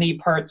about 70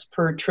 parts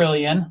per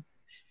trillion.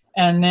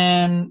 And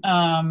then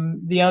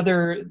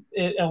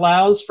it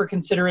allows for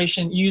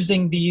consideration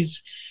using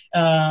these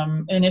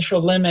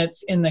initial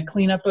limits in the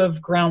cleanup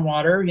of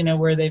groundwater,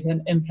 where they've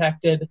been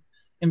impacted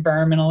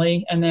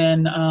environmentally. And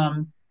then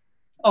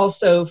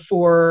also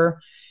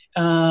for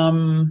at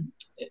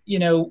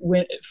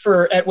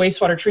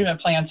wastewater treatment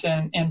plants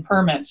and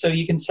permits. So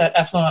you can set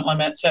effluent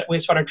limits at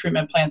wastewater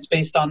treatment plants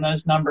based on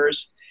those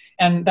numbers.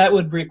 And that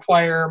would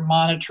require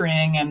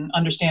monitoring and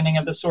understanding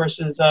of the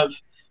sources of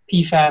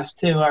PFAS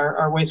to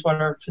our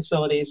wastewater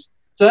facilities.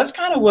 So that's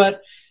kind of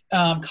what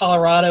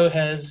Colorado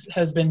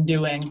has been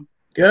doing.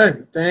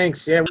 Good,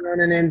 thanks. Yeah, we're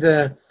running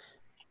into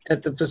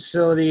at the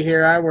facility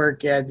here I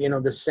work at, we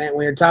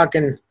were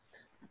talking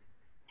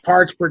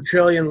parts per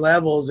trillion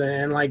levels,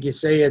 and like you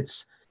say,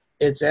 it's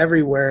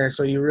everywhere.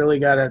 So you really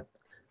got to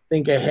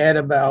think ahead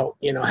about,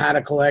 how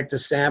to collect a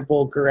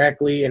sample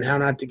correctly and how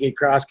not to get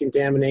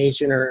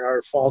cross-contamination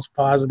or false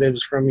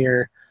positives from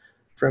your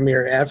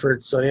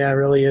efforts. So yeah, it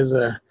really is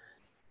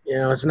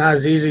it's not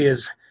as easy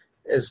as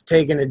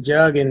taking a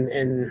jug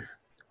and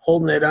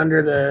holding it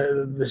under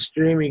the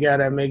stream. You got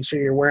to make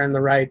sure you're wearing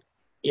the right,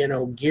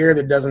 gear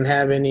that doesn't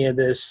have any of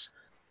this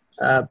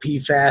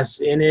PFAS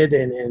in it,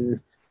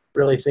 and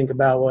really think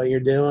about what you're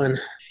doing.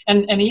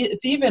 And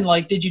it's even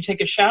like, did you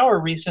take a shower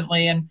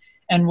recently, and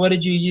what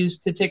did you use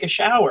to take a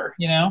shower,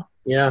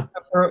 Yeah.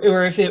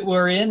 Or if it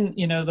were in,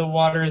 the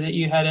water that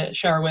you had a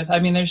shower with. I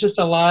mean, there's just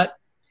a lot.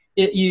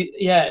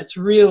 It's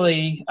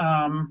really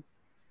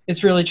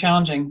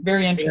challenging.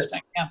 Very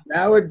interesting. Yeah.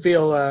 That would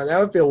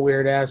feel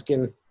weird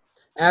asking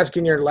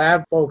asking your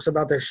lab folks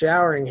about their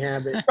showering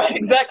habit. Right,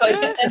 exactly.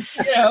 And,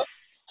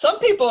 some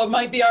people it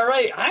might be all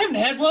right. I haven't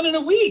had one in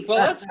a week.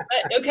 Well, that's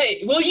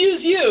okay. We'll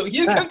use you.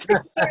 You come take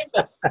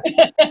the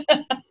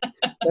sample.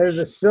 There's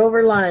a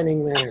silver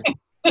lining there.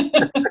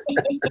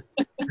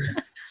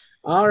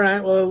 All right.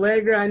 Well,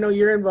 Allegra, I know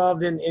you're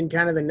involved in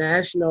kind of the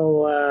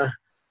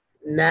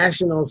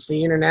national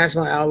scene or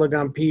national outlook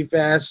on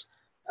PFAS.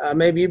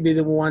 Maybe you'd be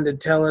the one to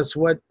tell us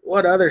what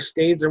other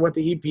states or what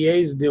the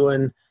EPA is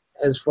doing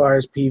as far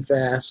as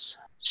PFAS.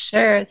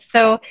 Sure.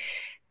 So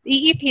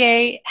the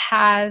EPA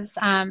has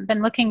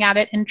been looking at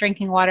it in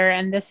drinking water,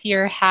 and this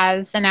year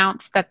has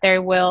announced that they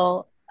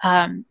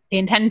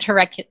intend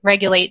to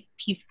regulate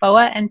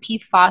PFOA and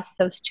PFOS,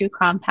 those two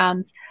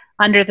compounds,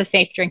 under the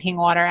Safe Drinking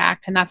Water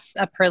Act. And that's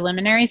a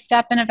preliminary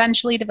step in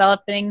eventually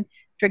developing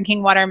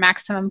drinking water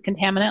maximum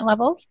contaminant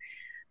levels.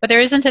 But there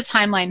isn't a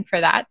timeline for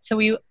that. So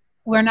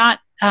we're not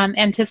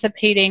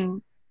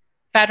anticipating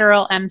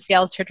federal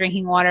MCLs for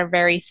drinking water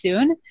very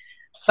soon,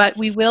 but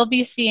we will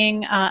be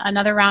seeing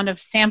another round of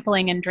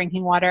sampling in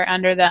drinking water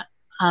under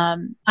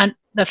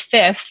the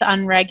fifth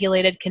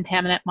unregulated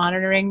contaminant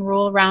monitoring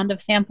rule round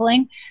of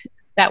sampling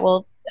that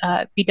will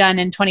be done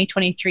in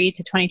 2023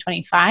 to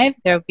 2025.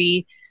 There will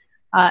be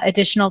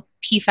additional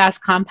PFAS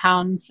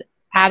compounds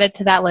added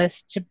to that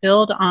list to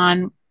build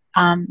on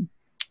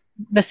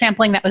the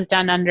sampling that was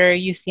done under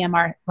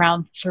UCMR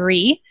round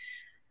 3.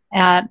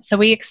 So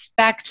we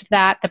expect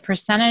that the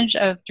percentage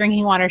of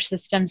drinking water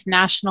systems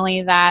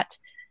nationally that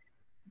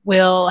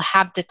will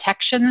have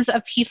detections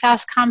of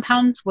PFAS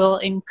compounds will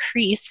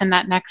increase in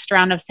that next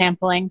round of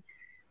sampling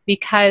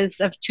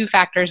because of two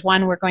factors.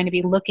 One, we're going to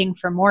be looking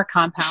for more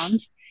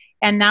compounds,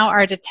 and now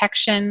our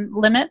detection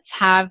limits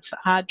have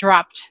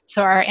dropped.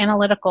 So our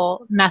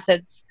analytical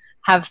methods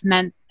have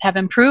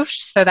improved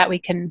so that we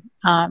can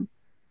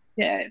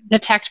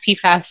detect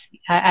PFAS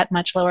at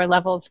much lower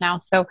levels now.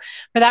 So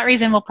for that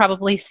reason, we'll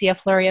probably see a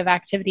flurry of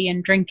activity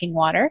in drinking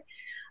water,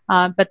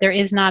 but there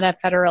is not a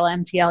federal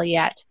MCL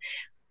yet.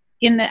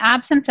 In the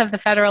absence of the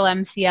federal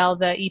MCL,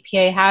 the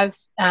EPA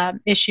has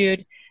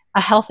issued a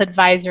health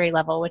advisory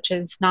level, which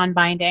is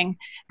non-binding,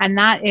 and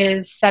that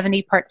is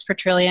 70 parts per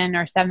trillion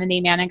or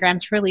 70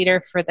 nanograms per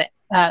liter for the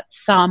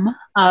sum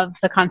of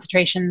the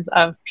concentrations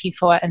of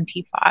PFOA and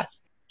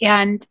PFOS.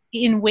 And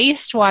in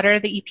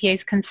wastewater, the EPA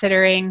is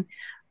considering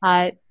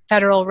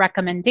federal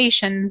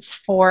recommendations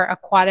for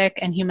aquatic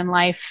and human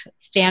life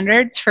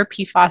standards for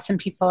PFOS and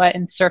PFOA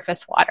in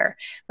surface water,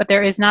 but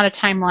there is not a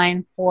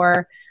timeline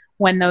for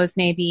when those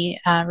may be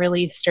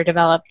released or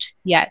developed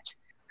yet.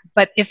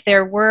 But if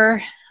there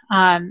were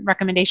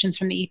recommendations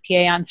from the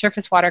EPA on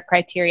surface water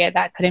criteria,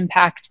 that could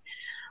impact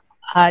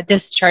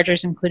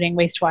dischargers, including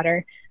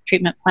wastewater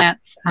treatment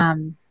plants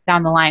down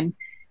the line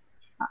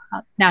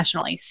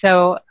nationally.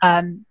 So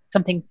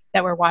something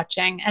that we're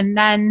watching. And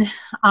then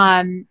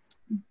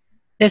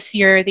this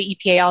year, the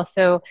EPA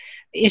also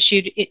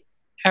issued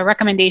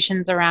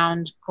recommendations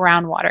around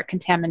groundwater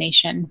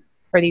contamination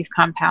for these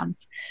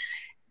compounds.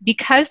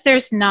 Because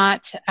there's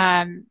not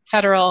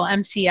federal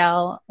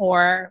MCL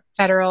or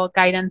federal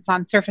guidance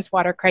on surface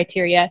water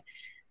criteria,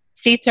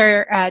 states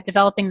are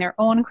developing their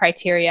own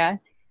criteria.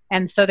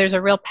 And so there's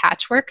a real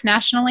patchwork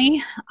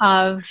nationally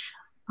of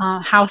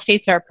how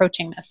states are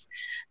approaching this.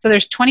 So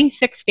there's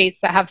 26 states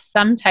that have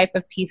some type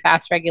of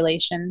PFAS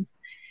regulations,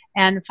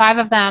 and 5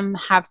 of them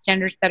have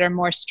standards that are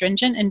more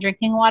stringent in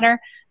drinking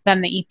water than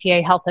the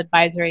EPA health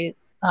advisory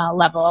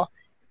level.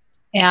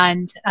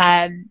 And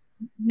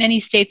many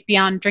states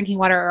beyond drinking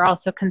water are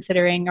also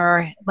considering,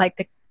 or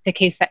like the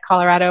case that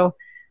Colorado,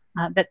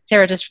 that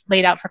Sarah just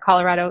laid out for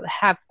Colorado,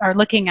 are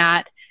looking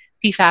at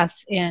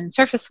PFAS in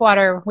surface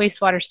water,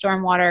 wastewater,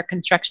 stormwater,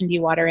 construction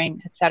dewatering,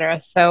 et cetera.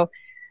 So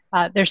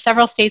there's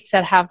several states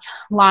that have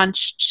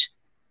launched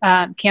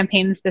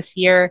campaigns this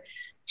year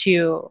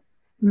to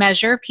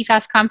measure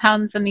PFAS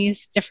compounds in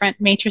these different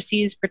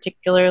matrices,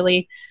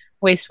 particularly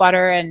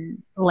wastewater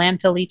and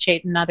landfill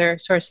leachate and other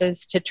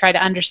sources, to try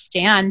to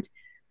understand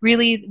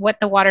really what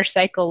the water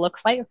cycle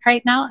looks like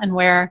right now, and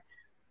where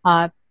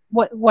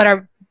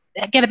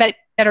get a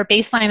better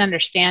baseline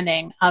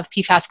understanding of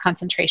PFAS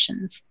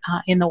concentrations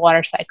in the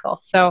water cycle.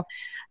 So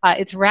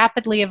it's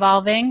rapidly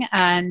evolving,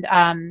 and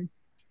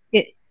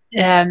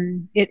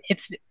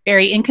it's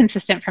very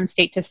inconsistent from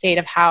state to state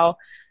of how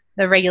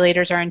the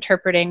regulators are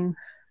interpreting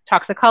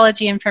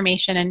toxicology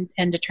information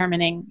and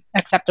determining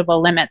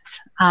acceptable limits.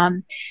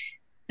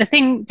 The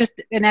thing, just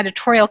an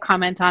editorial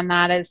comment on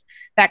that, is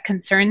that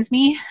concerns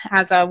me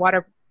as a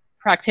water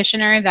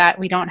practitioner, that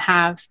we don't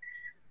have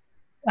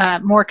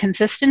more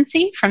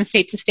consistency from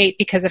state to state,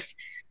 because if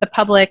the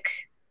public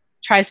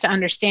tries to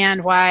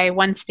understand why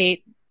one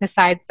state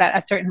decides that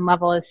a certain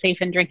level is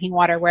safe in drinking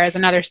water, whereas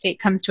another state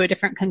comes to a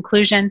different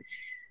conclusion,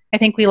 I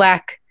think we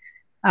lack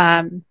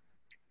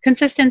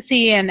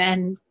consistency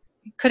and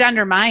could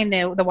undermine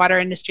the water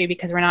industry,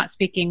 because we're not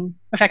speaking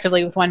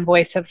effectively with one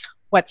voice of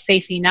what's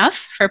safe enough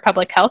for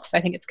public health. So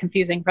I think it's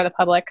confusing for the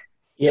public.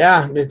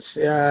 Yeah, it's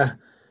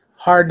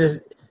hard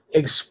to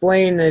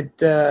explain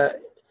that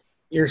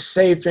you're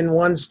safe in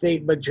one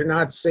state, but you're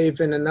not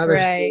safe in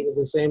another state at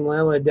the same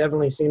level. It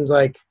definitely seems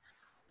like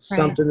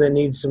something that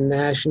needs some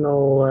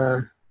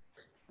national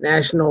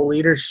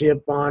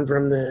leadership on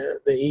from the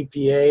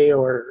EPA,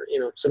 or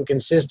some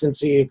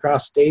consistency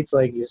across states,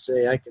 like you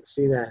say. I can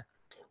see that.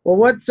 Well,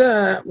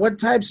 what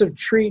types of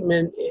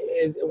treatment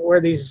where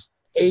these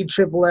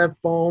AFFF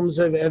foams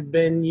have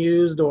been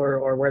used,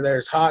 or where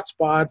there's hot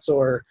spots,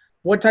 or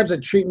what types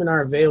of treatment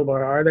are available?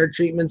 Are there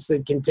treatments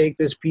that can take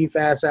this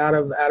PFAS out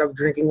of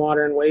drinking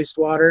water and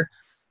wastewater?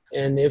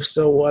 And if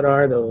so, what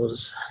are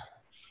those?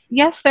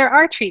 Yes, there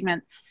are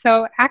treatments.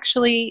 So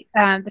actually,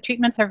 the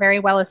treatments are very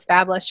well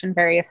established and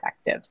very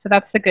effective. So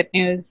that's the good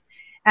news.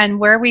 And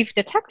where we've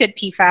detected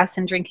PFAS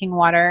in drinking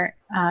water,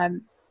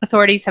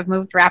 authorities have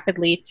moved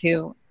rapidly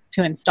to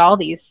install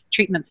these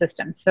treatment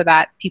systems so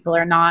that people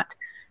are not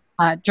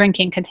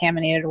drinking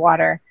contaminated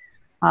water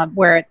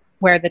where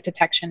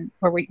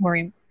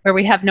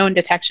we have known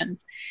detections.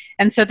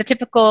 And so the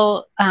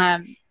typical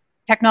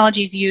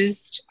technologies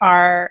used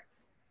are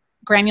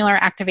granular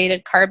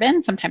activated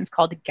carbon, sometimes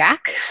called GAC,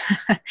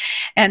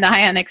 and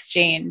ion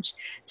exchange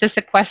to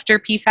sequester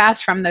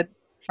PFAS from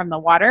the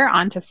water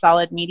onto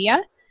solid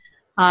media.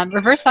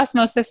 Reverse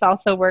osmosis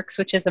also works,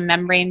 which is a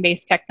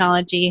membrane-based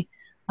technology.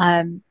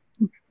 In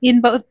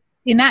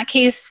that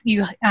case,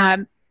 you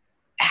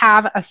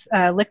have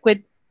a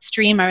liquid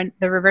stream, or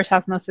the reverse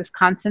osmosis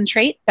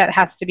concentrate, that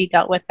has to be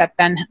dealt with, that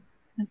then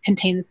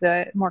contains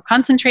the more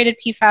concentrated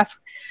PFAS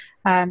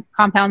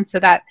compounds.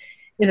 So that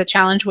is a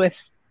challenge with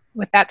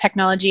that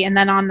technology. And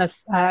then on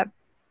the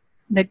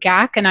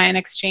GAC and ion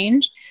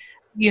exchange,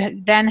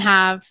 you then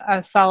have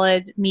a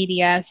solid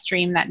media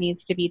stream that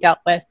needs to be dealt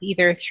with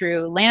either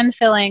through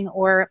landfilling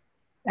or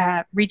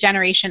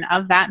regeneration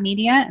of that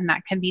media. And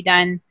that can be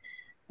done,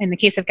 in the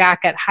case of GAC,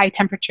 at high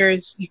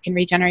temperatures. You can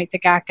regenerate the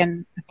GAC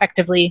and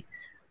effectively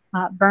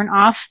burn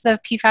off the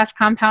PFAS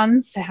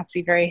compounds. It has to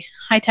be very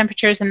high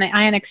temperatures. And the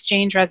ion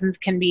exchange resins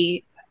can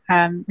be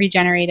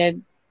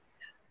regenerated,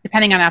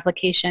 depending on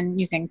application,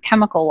 using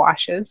chemical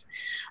washes.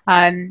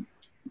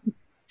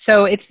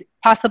 So it's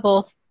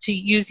possible to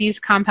use these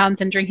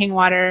compounds in drinking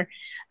water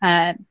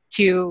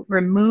to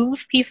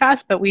remove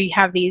PFAS, but we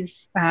have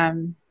these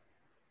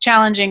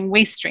challenging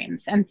waste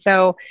streams. And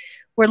so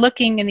we're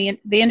looking,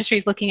 the industry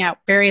is looking at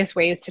various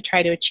ways to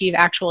try to achieve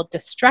actual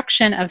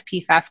destruction of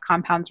PFAS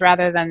compounds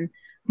rather than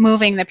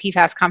moving the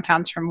PFAS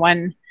compounds from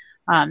one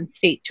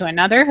state to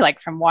another, like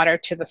from water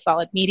to the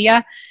solid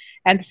media.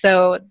 And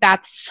so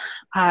that's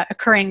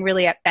occurring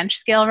really at bench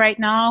scale right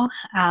now,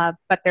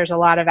 but there's a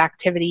lot of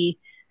activity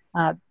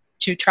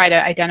to try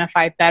to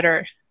identify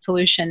better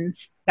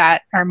solutions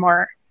that are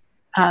more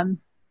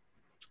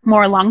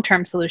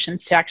long-term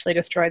solutions to actually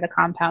destroy the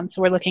compound.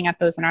 So we're looking at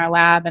those in our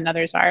lab, and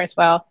others are as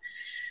well.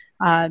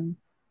 On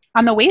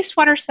the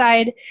wastewater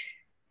side,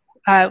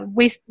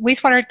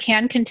 wastewater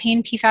can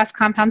contain PFAS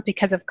compounds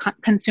because of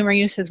consumer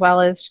use, as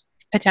well as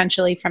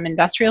potentially from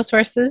industrial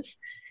sources.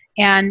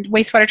 And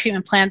wastewater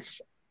treatment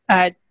plants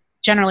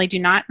generally do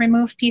not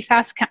remove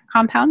PFAS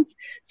compounds.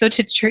 So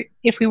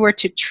if we were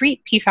to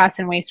treat PFAS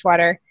in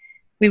wastewater,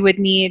 we would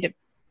need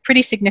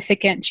pretty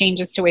significant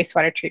changes to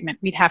wastewater treatment.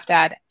 We'd have to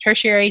add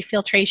tertiary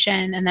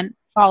filtration and then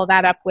follow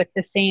that up with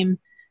the same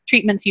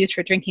treatments used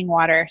for drinking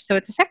water. So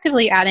it's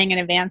effectively adding an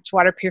advanced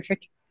water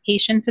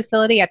purification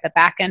facility at the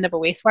back end of a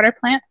wastewater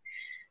plant.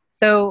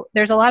 So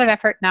there's a lot of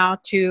effort now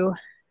to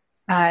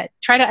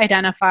try to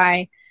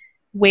identify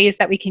ways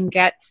that we can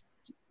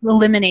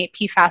eliminate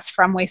PFAS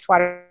from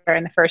wastewater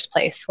in the first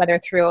place, whether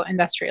through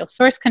industrial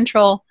source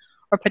control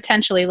or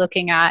potentially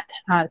looking at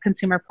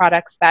consumer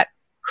products that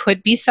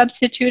could be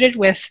substituted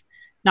with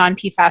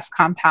non-PFAS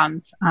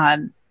compounds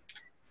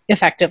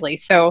effectively.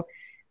 So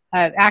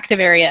active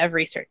area of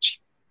research.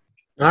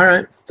 All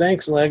right.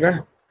 Thanks,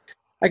 Allegra.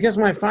 I guess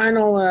my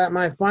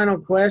final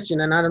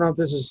question, and I don't know if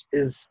this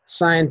is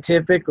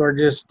scientific or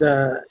just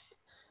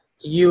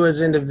you as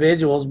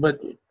individuals,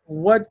 but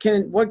what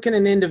can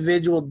an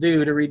individual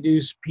do to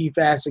reduce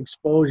PFAS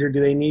exposure? Do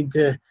they need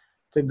to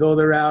go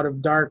the route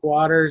of dark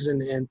waters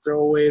and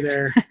throw away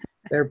their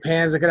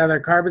pans that could have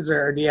their carpets,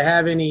 or do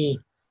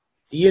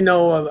you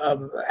know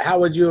of how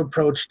would you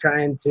approach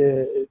trying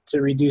to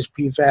reduce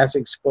PFAS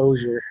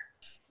exposure?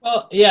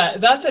 Well, yeah,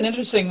 that's an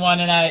interesting one,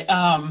 and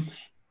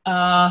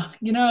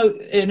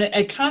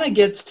it kind of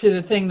gets to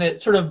the thing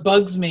that sort of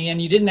bugs me,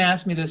 and you didn't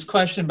ask me this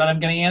question, but I'm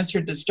going to answer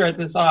it to start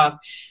this off,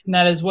 and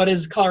that is, what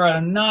is Colorado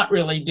not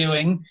really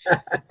doing?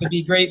 It would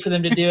be great for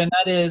them to do, and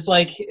that is,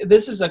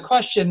 this is a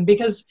question,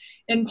 because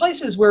in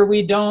places where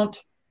we don't,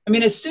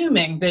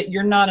 assuming that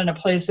you're not in a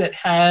place that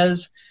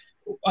has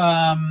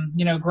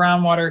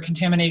groundwater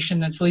contamination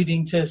that's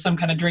leading to some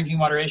kind of drinking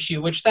water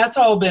issue, which that's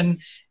all been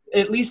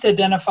at least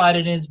identified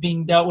and is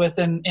being dealt with,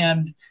 and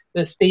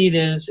the state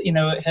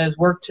has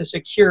worked to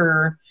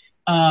secure,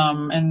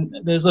 and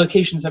those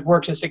locations have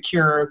worked to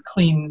secure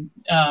clean,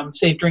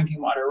 safe drinking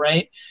water,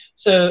 right?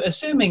 So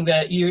assuming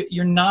that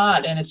you're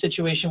not in a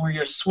situation where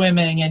you're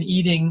swimming and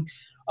eating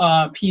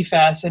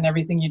PFAS and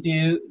everything you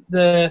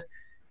do,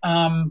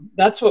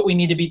 that's what we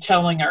need to be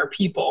telling our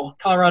people.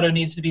 Colorado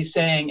needs to be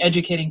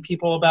educating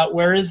people about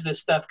where is this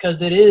stuff,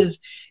 because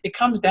it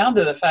comes down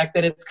to the fact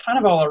that it's kind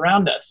of all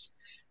around us.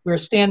 We're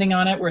standing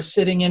on it, we're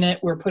sitting in it,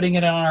 we're putting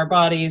it on our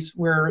bodies,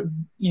 we're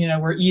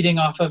eating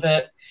off of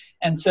it.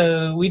 And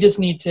so we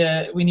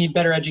need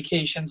better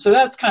education. So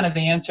that's kind of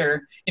the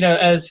answer.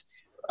 As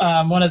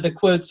one of the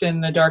quotes in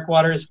the Dark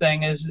Waters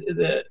thing is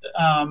that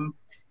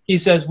he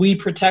says, "We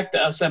protect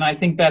us." And I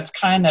think that's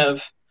kind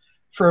of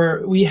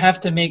we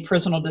have to make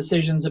personal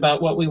decisions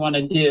about what we want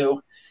to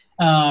do.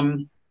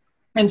 And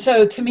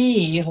so to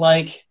me,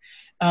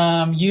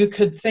 you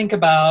could think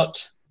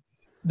about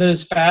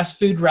those fast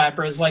food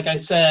wrappers, like I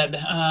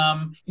said.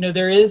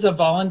 There is a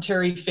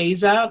voluntary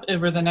phase out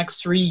over the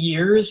next 3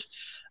 years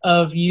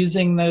of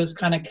using those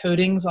kind of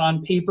coatings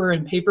on paper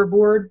and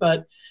paperboard,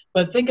 but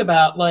think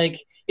about,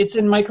 it's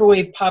in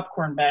microwave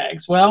popcorn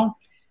bags. Well,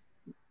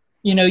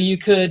 you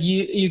could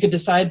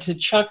decide to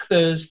chuck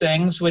those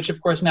things, which of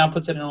course now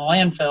puts it in a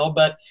landfill,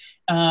 but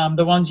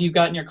the ones you've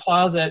got in your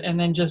closet, and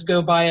then just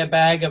go buy a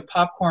bag of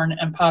popcorn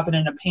and pop it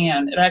in a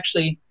pan. It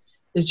actually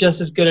is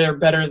just as good or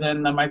better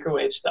than the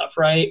microwave stuff,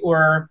 right?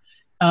 Or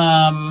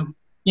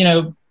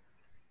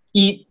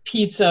eat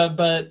pizza,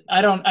 but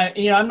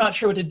I'm not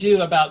sure what to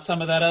do about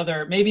some of that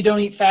other. Maybe don't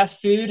eat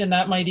fast food, and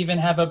that might even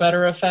have a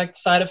better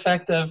side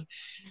effect of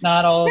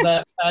not all of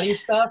that fatty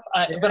stuff.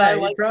 But I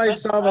you probably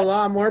solve a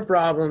lot more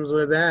problems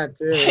with that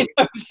too.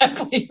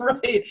 Exactly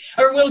right.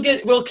 Or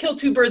we'll kill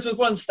two birds with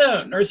one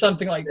stone, or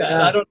something like that.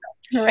 Yeah. I don't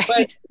know.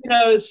 Right.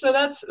 But so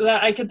that's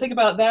that. I could think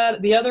about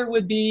that. The other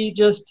would be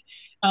just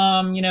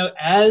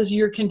as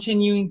you're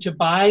continuing to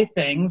buy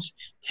things,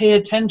 pay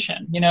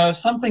attention. If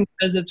something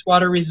says it's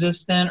water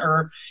resistant,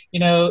 or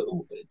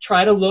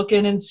try to look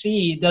in and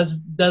see,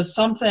 does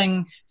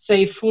something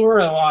say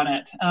fluoro on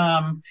it,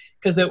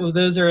 because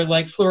those are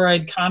like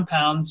fluoride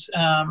compounds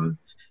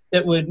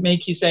that would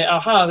make you say,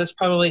 aha, this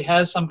probably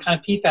has some kind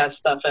of PFAS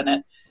stuff in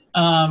it.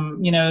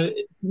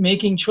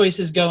 Making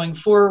choices going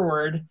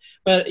forward.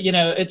 But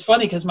it's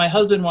funny because my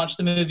husband watched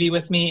the movie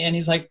with me, and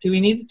he's like, do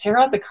we need to tear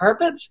out the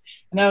carpets?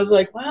 And I was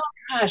like, well,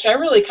 gosh, I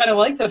really kind of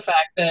like the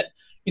fact that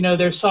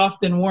they're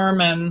soft and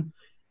warm, and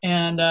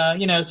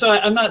so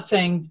I'm not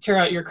saying tear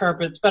out your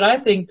carpets, but I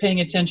think paying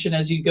attention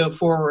as you go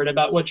forward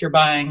about what you're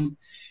buying.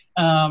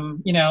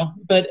 But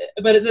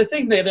the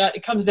thing that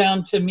it comes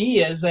down to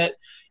me is that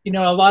a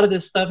lot of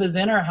this stuff is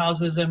in our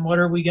houses, and what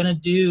are we going to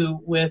do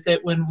with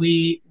it when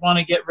we want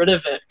to get rid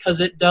of it?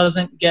 Because it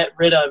doesn't get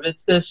rid of.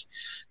 It's this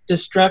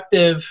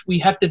destructive. We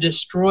have to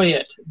destroy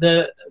it,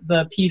 the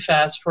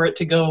PFAS, for it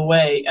to go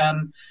away.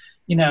 And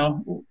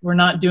we're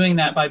not doing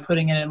that by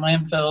putting it in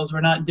landfills.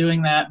 We're not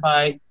doing that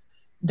by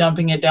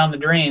dumping it down the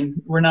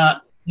drain. We're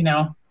not,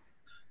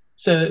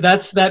 so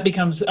that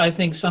becomes, I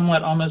think,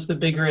 somewhat almost the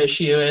bigger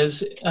issue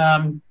is,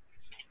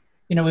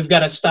 we've got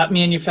to stop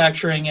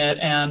manufacturing it,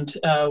 and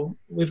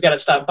we've got to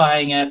stop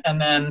buying it.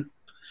 And then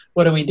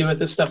what do we do with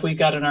the stuff we've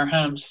got in our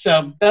homes?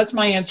 So that's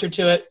my answer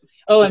to it.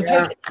 Oh, and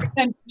pay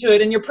attention to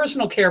it in your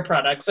personal care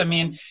products. I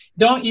mean,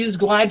 don't use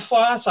Glide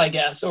floss, I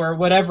guess, or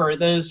whatever.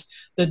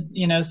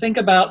 Think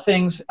about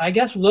things. I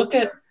guess look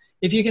at,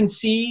 if you can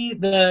see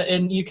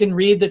and you can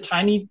read the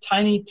tiny,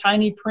 tiny,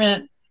 tiny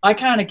print. I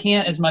kind of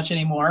can't as much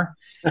anymore,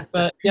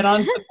 but get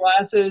on some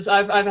glasses.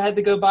 I've had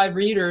to go buy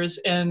readers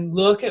and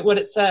look at what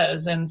it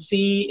says and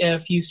see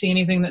if you see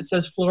anything that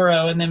says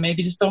fluoro, and then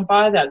maybe just don't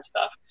buy that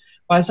stuff.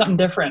 Buy something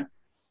different.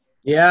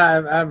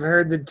 Yeah, I've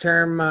heard the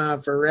term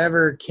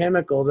forever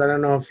chemicals. I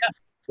don't know if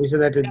we said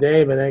that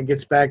today, but that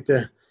gets back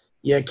to,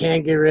 you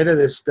can't get rid of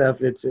this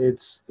stuff.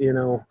 It's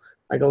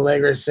like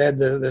Allegra said,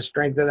 the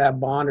strength of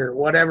that bond, or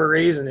whatever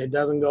reason, it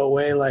doesn't go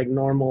away like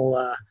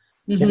normal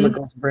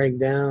chemicals break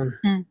down.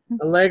 Mm-hmm.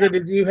 Allegra,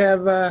 did you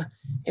have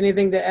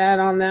anything to add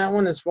on that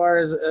one as far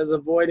as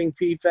avoiding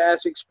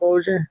PFAS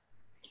exposure?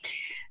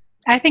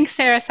 I think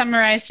Sarah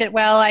summarized it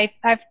well.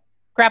 I've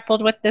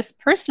grappled with this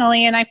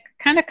personally, and I've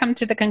kind of come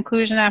to the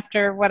conclusion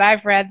after what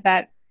I've read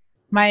that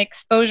my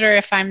exposure,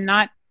 if I'm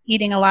not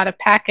eating a lot of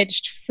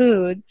packaged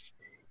foods,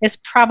 is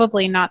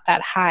probably not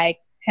that high.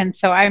 And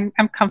so I'm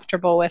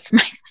comfortable with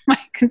my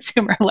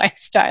consumer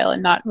lifestyle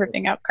and not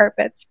ripping out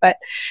carpets. But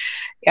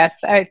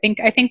yes, I think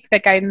the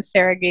guidance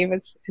Sarah gave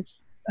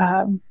is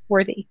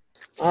worthy.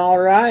 All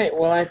right.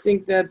 Well, I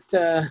think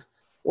that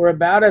we're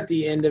about at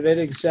the end of it,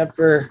 except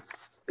for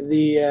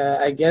the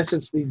I guess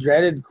it's the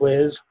dreaded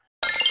quiz.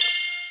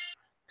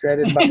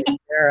 Dreaded by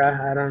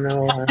Sarah. I don't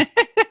know.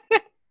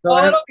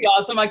 That'll be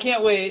awesome. I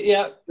can't wait.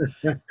 Yep.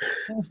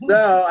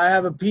 So I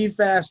have a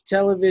PFAS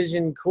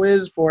television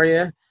quiz for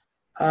you.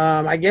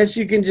 I guess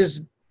you can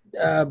just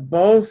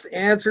both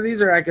answer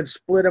these, or I could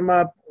split them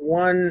up.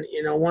 One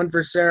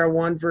for Sarah,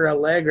 one for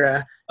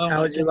Allegra. How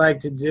would you like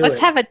to do it?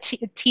 Let's have a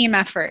team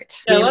effort.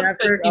 Yeah, team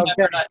effort?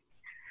 Okay.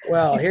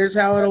 Well, here's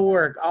how it'll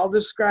work. I'll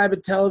describe a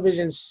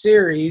television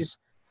series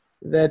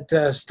that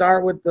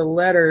start with the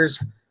letters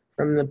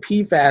from the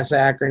PFAS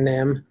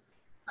acronym.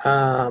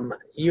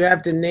 You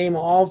have to name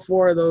all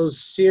four of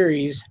those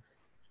series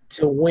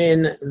to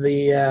win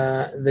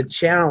the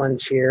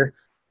challenge here.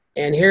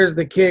 And here's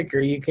the kicker.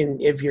 You can,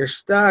 if you're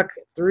stuck,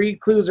 3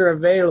 clues are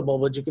available,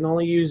 but you can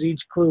only use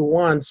each clue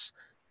once.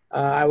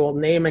 I will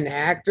name an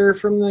actor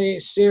from the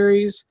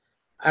series.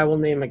 I will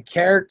name a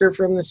character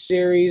from the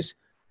series,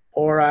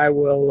 or I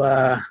will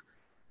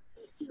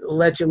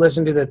let you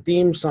listen to the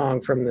theme song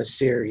from the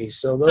series.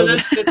 So those the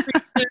 3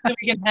 clues that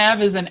we can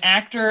have is an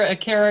actor, a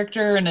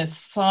character, and a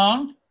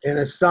song. in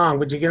a song,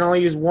 but you can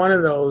only use one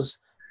of those.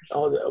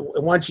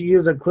 Once you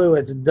use a clue,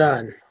 it's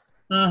done.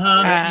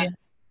 Uh-huh.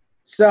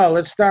 So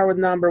let's start with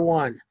number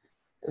 1.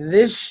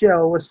 This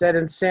show was set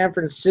in San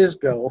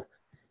Francisco.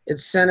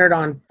 It's centered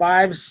on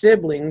 5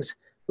 siblings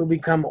who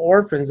become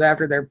orphans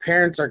after their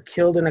parents are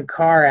killed in a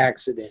car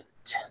accident.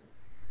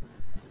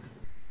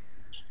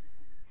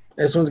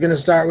 This one's going to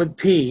start with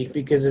P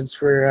because it's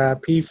for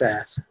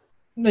PFAS.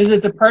 Is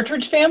it the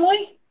Partridge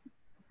Family?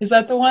 Is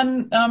that the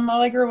one,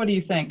 Allegra? What do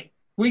you think?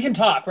 We can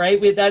talk, right?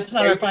 That's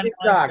not our final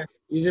answer.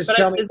 You just But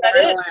tell me is that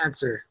final it?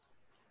 answer.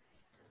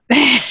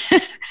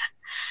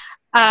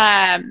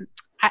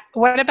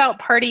 What about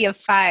Party of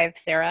 5,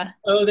 Sarah?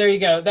 Oh, there you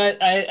go. That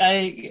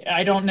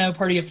I don't know.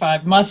 Party of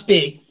 5 must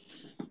be.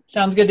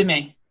 Sounds good to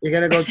me. You're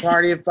going to go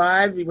Party of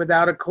 5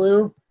 without a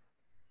clue?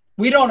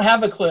 We don't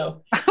have a clue.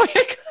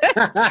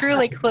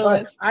 Truly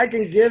clueless. I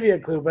can give you a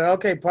clue, but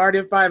okay, Party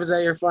of 5, is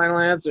that your final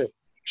answer?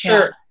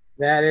 Sure.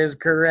 That is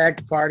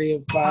correct. Party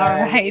of 5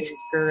 All right. is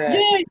correct.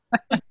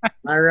 Yay.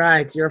 All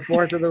right, you're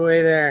 4th of the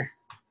way there.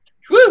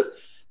 Woo!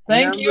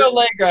 Thank you,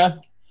 Allegra.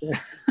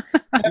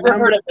 Never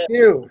heard of it.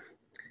 2.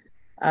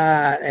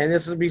 And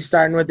this will be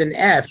starting with an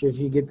F if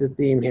you get the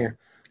theme here.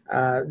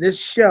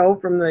 This show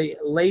from the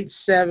late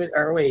 70s,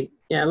 early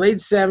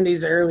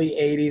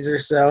 80s or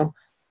so,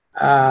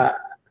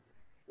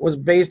 was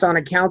based on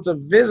accounts of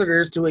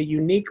visitors to a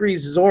unique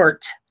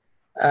resort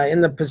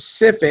in the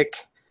Pacific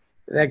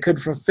that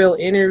could fulfill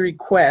any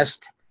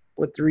request,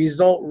 with the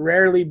result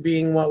rarely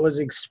being what was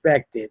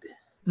expected.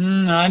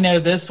 I know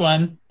this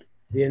one.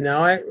 You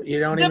know it? You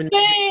don't even.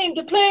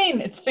 The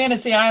plane. It's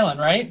Fantasy Island,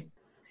 right?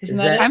 Isn't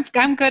Is that that- it?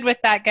 I'm good with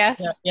that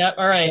guess. Yeah.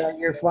 All right. Is that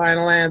your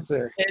final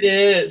answer? It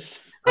is.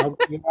 Oh,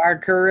 you are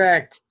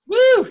correct.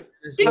 Woo!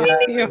 So,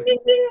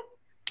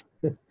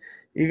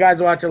 you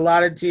guys watch a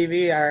lot of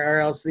TV, or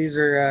else these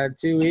are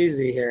too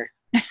easy here.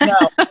 No.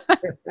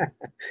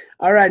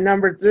 All right,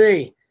 number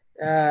 3.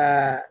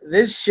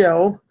 This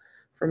show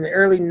from the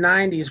early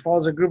 90s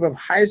follows a group of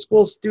high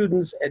school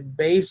students at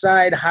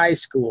Bayside High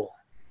School.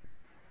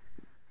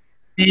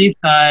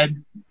 B-side.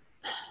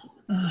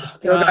 Oh,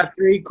 Still God. got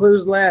 3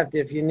 clues left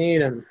if you need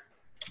them.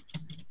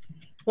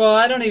 Well,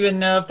 I don't even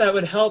know if that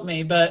would help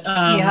me, but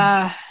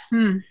Yeah.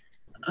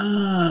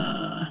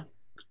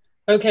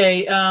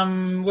 okay.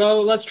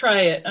 Well, let's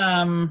try it.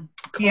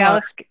 Yeah.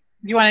 Do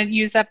you want to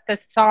use up the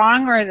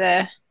song or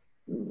the?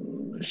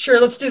 Sure.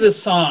 Let's do the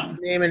song.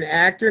 Name an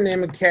actor,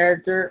 name a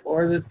character,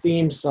 or the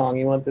theme song.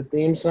 You want the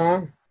theme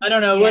song? I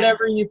don't know. Yeah.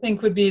 Whatever you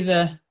think would be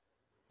the.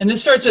 And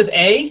this starts with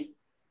A.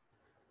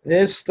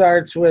 This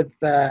starts with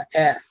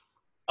F.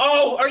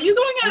 Oh, are you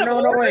going out of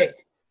No, order? wait.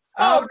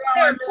 Oh, no,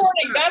 I fair missed warning.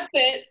 it. That's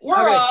it. We're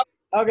Okay. off.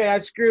 Okay, I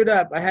screwed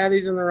up. I had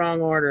these in the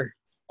wrong order.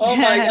 Oh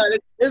my God.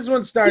 This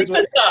one starts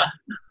with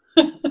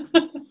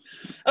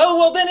Oh,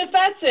 well, then if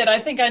that's it, I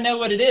think I know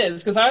what it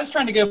is because I was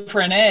trying to go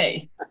for an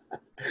A.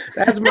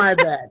 That's my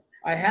bad.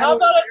 I had. How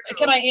about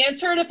can I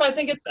answer it if I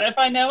think if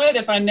I know it,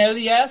 if I know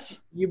the S?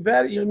 You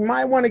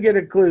might want to get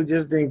a clue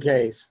just in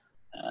case.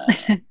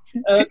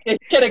 Okay,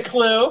 get a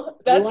clue.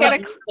 That's You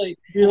want- actually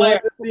You Blair.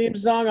 want the theme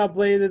song? I'll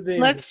play the theme.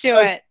 Let's do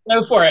it.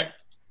 Go for it.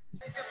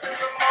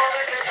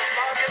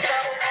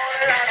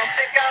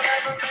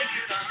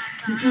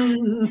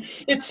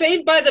 It's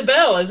Saved by the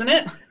Bell, isn't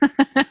it?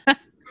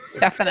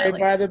 Definitely. Saved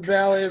by the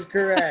Bell is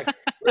correct.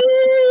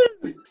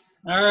 Woo!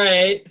 All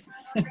right.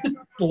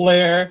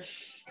 Blair,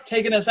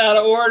 taking us out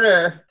of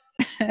order.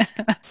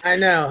 I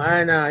know.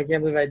 I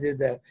can't believe I did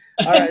that.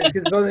 All right,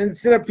 because so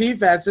instead of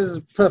PFAS, this is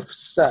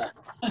PFSA.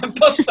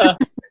 Pussa.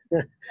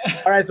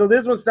 All right, so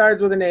this one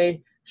starts with an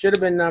A. Should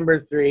have been number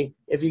 3.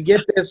 If you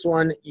get this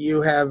one,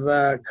 you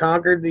have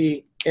conquered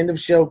the end of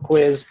show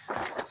quiz.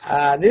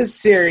 This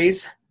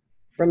series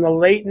from the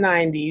late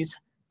 90s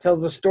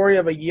tells the story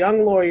of a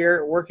young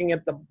lawyer working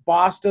at the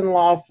Boston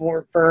law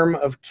firm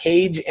of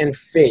Cage and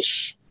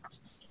Fish.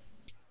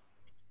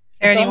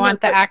 Sarah, do you on want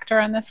the- the actor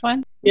on this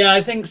one? Yeah,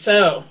 I think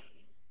so.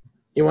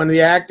 You want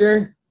the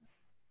actor?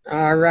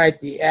 All right,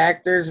 the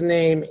actor's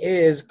name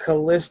is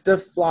Callista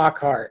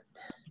Flockhart.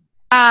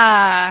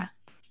 Ally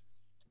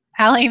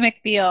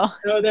McBeal.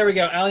 Oh, there we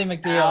go. Ally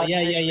McBeal.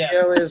 Yeah.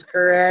 Bill is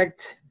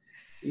correct.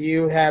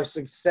 You have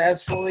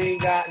successfully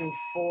gotten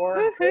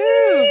 4,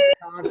 Woohoo!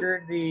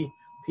 conquered the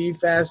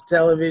PFAS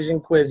television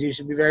quiz. You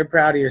should be very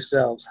proud of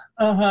yourselves.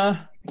 Uh-huh.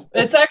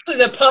 It's actually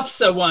the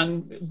Puffsa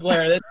one,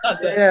 Blair. It's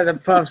not the, Yeah, the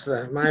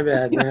PFSA. My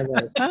bad.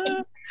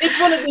 it's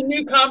one of the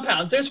new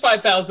compounds. There's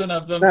 5,000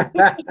 of them.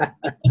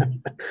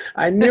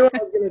 I knew I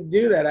was going to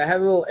do that. I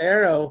had a little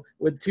arrow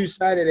with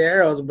 2-sided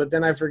arrows, but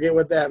then I forget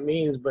what that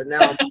means. But now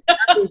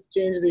that means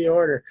change the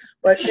order.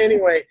 But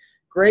anyway,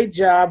 great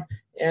job.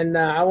 And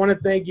I want to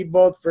thank you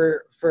both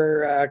for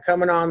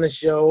coming on the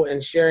show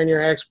and sharing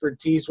your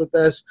expertise with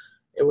us.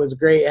 It was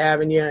great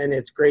having you, and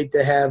it's great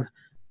to have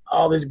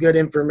all this good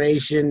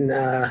information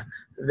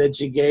that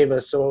you gave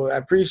us. So I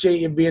appreciate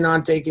you being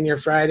on, taking your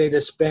Friday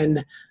to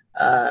spend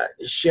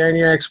sharing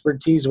your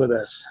expertise with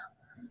us.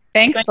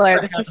 Thanks Blair.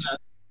 This was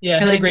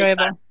really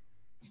enjoyable.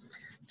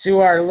 To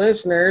our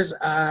listeners,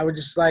 I would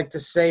just like to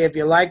say, if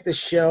you like the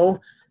show,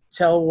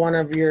 tell one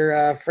of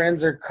your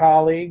friends or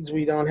colleagues.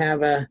 We don't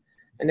have an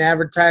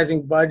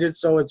advertising budget,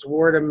 so it's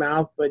word of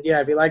mouth. But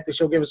yeah, if you like the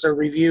show, give us a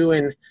review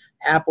in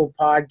Apple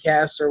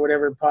Podcasts or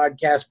whatever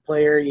podcast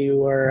player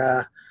you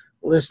are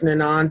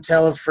listening on.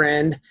 Tell a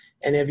friend.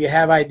 And if you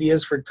have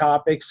ideas for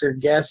topics or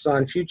guests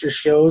on future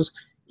shows,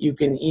 you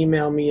can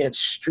email me at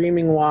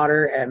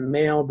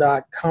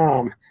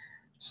streamingwater@mail.com.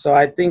 So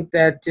I think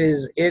that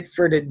is it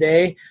for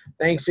today.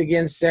 Thanks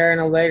again, Sarah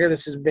and Allegra.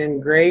 This has been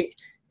great.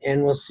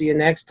 And we'll see you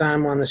next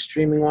time on the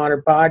Streaming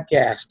Water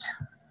Podcast.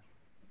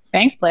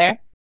 Thanks, Blair.